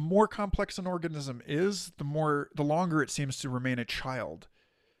more complex an organism is, the longer it seems to remain a child.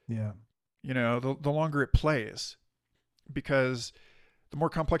 Yeah. The longer it plays, because the more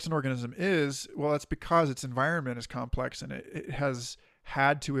complex an organism is, well, that's because its environment is complex, and it has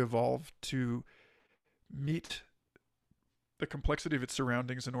had to evolve to meet the complexity of its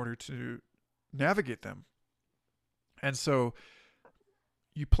surroundings in order to navigate them. And so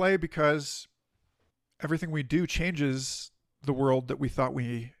you play because everything we do changes the world that we thought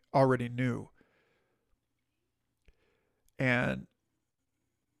we already knew. And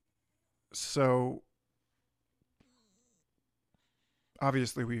so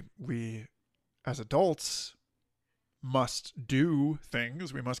obviously we as adults must do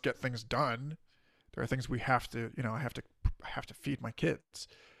things. We must get things done. There are things we have to, I have to feed my kids.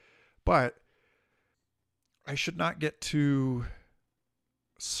 But I should not get too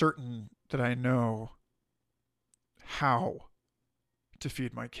certain that I know how to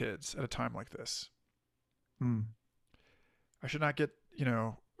feed my kids at a time like this. I should not get,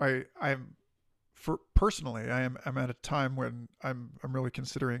 I'm for personally, I'm at a time when I'm really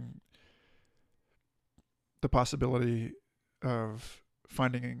considering the possibility of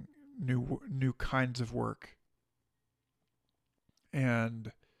finding new kinds of work,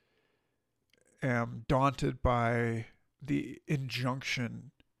 and am daunted by the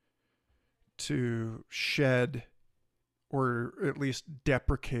injunction to shed or at least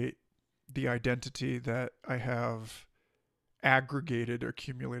deprecate the identity that I have aggregated,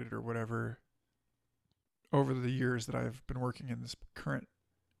 accumulated, or whatever over the years that I've been working in this current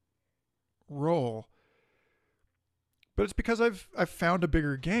role. But it's because I've found a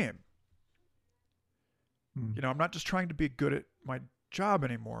bigger game. I'm not just trying to be good at my job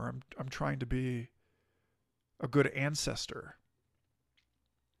anymore. I'm trying to be a good ancestor.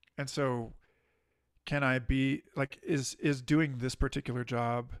 And so can I be like, is doing this particular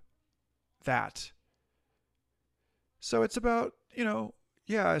job that? So it's about,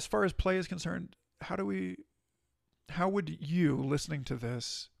 as far as play is concerned, how would you, listening to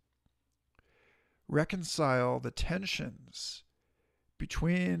this, reconcile the tensions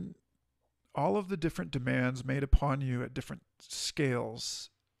between all of the different demands made upon you at different scales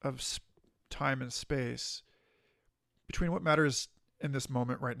of time and space, between what matters in this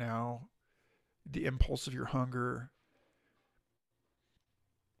moment right now, the impulse of your hunger,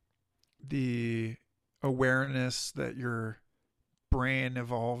 the awareness that your brain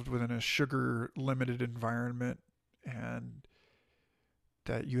evolved within a sugar limited environment, and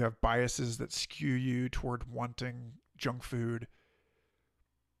that you have biases that skew you toward wanting junk food,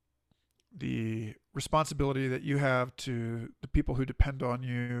 the responsibility that you have to the people who depend on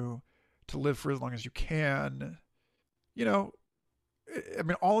you to live for as long as you can. I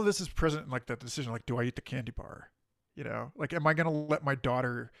mean, all of this is present in like that decision, like, do I eat the candy bar? Like, am I going to let my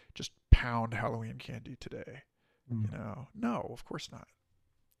daughter just pound Halloween candy today? No, of course not.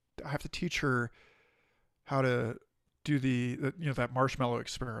 I have to teach her how to do that marshmallow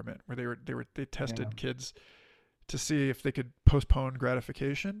experiment where they tested kids to see if they could postpone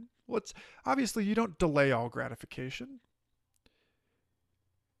gratification. Well, it's obviously you don't delay all gratification.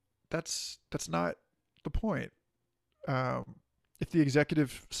 That's not the point. If the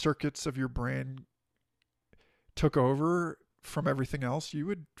executive circuits of your brain took over from everything else, you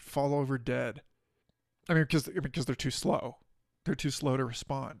would fall over dead. I mean, because they're too slow. They're too slow to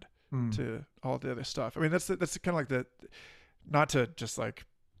respond to all the other stuff. I mean, that's kind of like the, not to just like,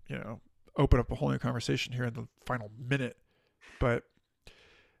 open up a whole new conversation here in the final minute, but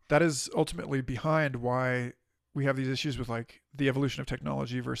that is ultimately behind why we have these issues with like the evolution of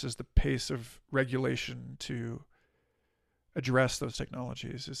technology versus the pace of regulation to address those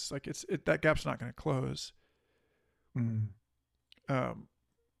technologies. It's like that gap's not going to close,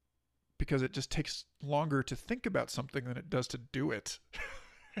 because it just takes longer to think about something than it does to do it.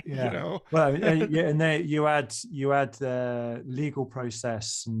 Yeah. Well, and there you add the legal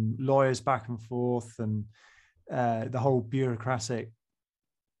process and lawyers back and forth, and the whole bureaucratic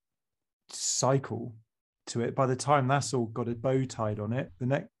cycle to it. By the time that's all got a bow tied on it, the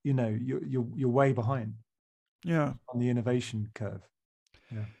next, you're way behind. Yeah. On the innovation curve.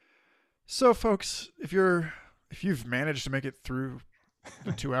 Yeah. So, folks, if you've managed to make it through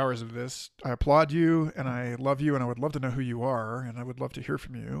the 2 hours of this, I applaud you, and I love you, and I would love to know who you are, and I would love to hear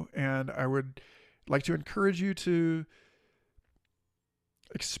from you, and I would like to encourage you to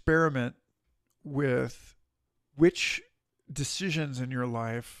experiment with which decisions in your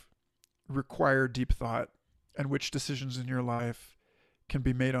life require deep thought and which decisions in your life can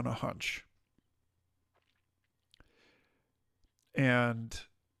be made on a hunch. And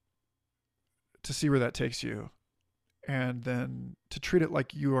to see where that takes you, and then to treat it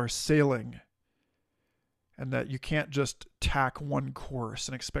like you are sailing, and that you can't just tack one course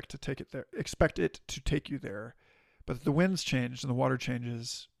and expect it to take you there, but the winds change and the water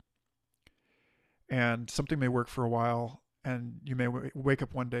changes, and something may work for a while, and you may wake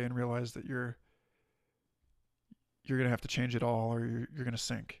up one day and realize that you're going to have to change it all, or you're going to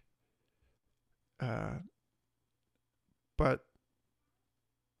sink. But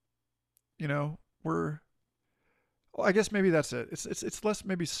I guess maybe that's it. It's less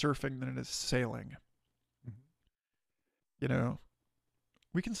maybe surfing than it is sailing.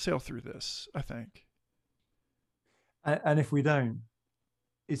 We can sail through this, I think. And if we don't,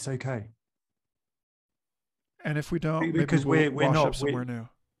 it's okay. And if we don't, because maybe we're wash not up somewhere new.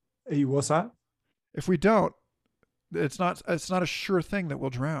 What's that? If we don't, it's not a sure thing that we'll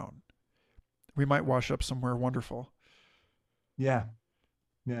drown. We might wash up somewhere wonderful. Yeah.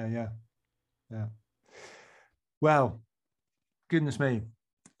 Well, goodness me.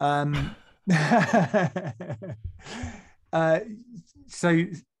 So,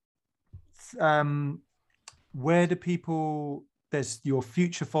 where do people? There's your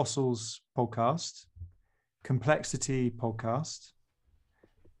Future Fossils podcast, Complexity podcast.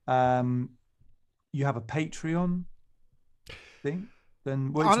 You have a Patreon thing.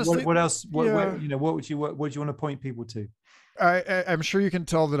 Then Honestly, what else? yeah. What do you want to point people to? I'm sure you can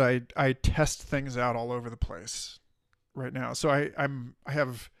tell that I test things out all over the place right now. So I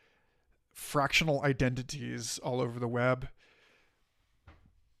have fractional identities all over the web.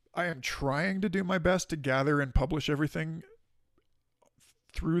 I am trying to do my best to gather and publish everything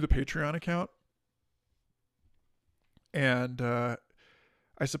through the Patreon account. And I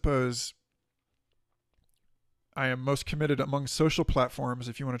suppose I am most committed among social platforms.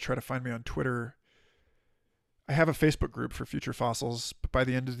 If you want to try to find me on Twitter, I have a Facebook group for Future Fossils, but by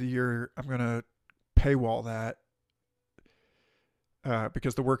the end of the year, I'm going to paywall that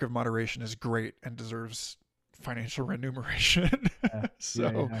because the work of moderation is great and deserves financial remuneration. But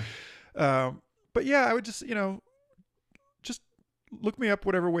yeah, I would just, just look me up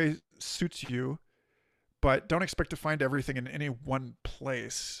whatever way suits you, but don't expect to find everything in any one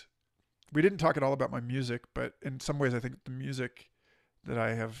place. We didn't talk at all about my music, but in some ways, I think the music that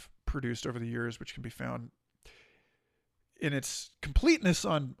I have produced over the years, which can be found in its completeness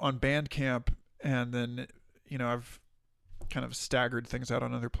on Bandcamp, and then, I've kind of staggered things out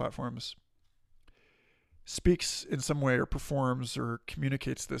on other platforms, speaks in some way or performs or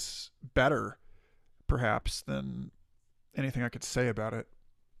communicates this better, perhaps, than anything I could say about it.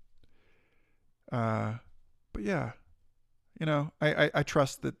 But yeah, I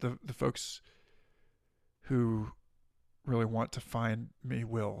trust that the folks who really want to find me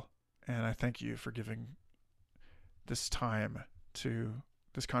will. And I thank you for giving this time to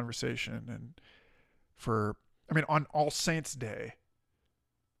this conversation and on All Saints Day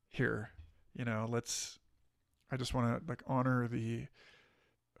here, I just want to honor the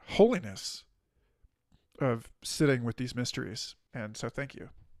holiness of sitting with these mysteries. And so thank you.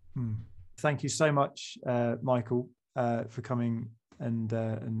 Thank you so much, Michael, for coming and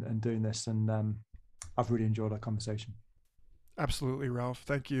doing this. And I've really enjoyed our conversation. Absolutely, Ralph.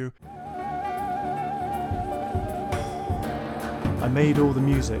 Thank you. I made all the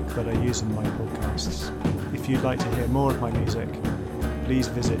music that I use in my podcasts. If you'd like to hear more of my music, please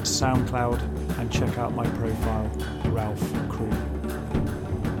visit SoundCloud and check out my profile, Ralph Crew.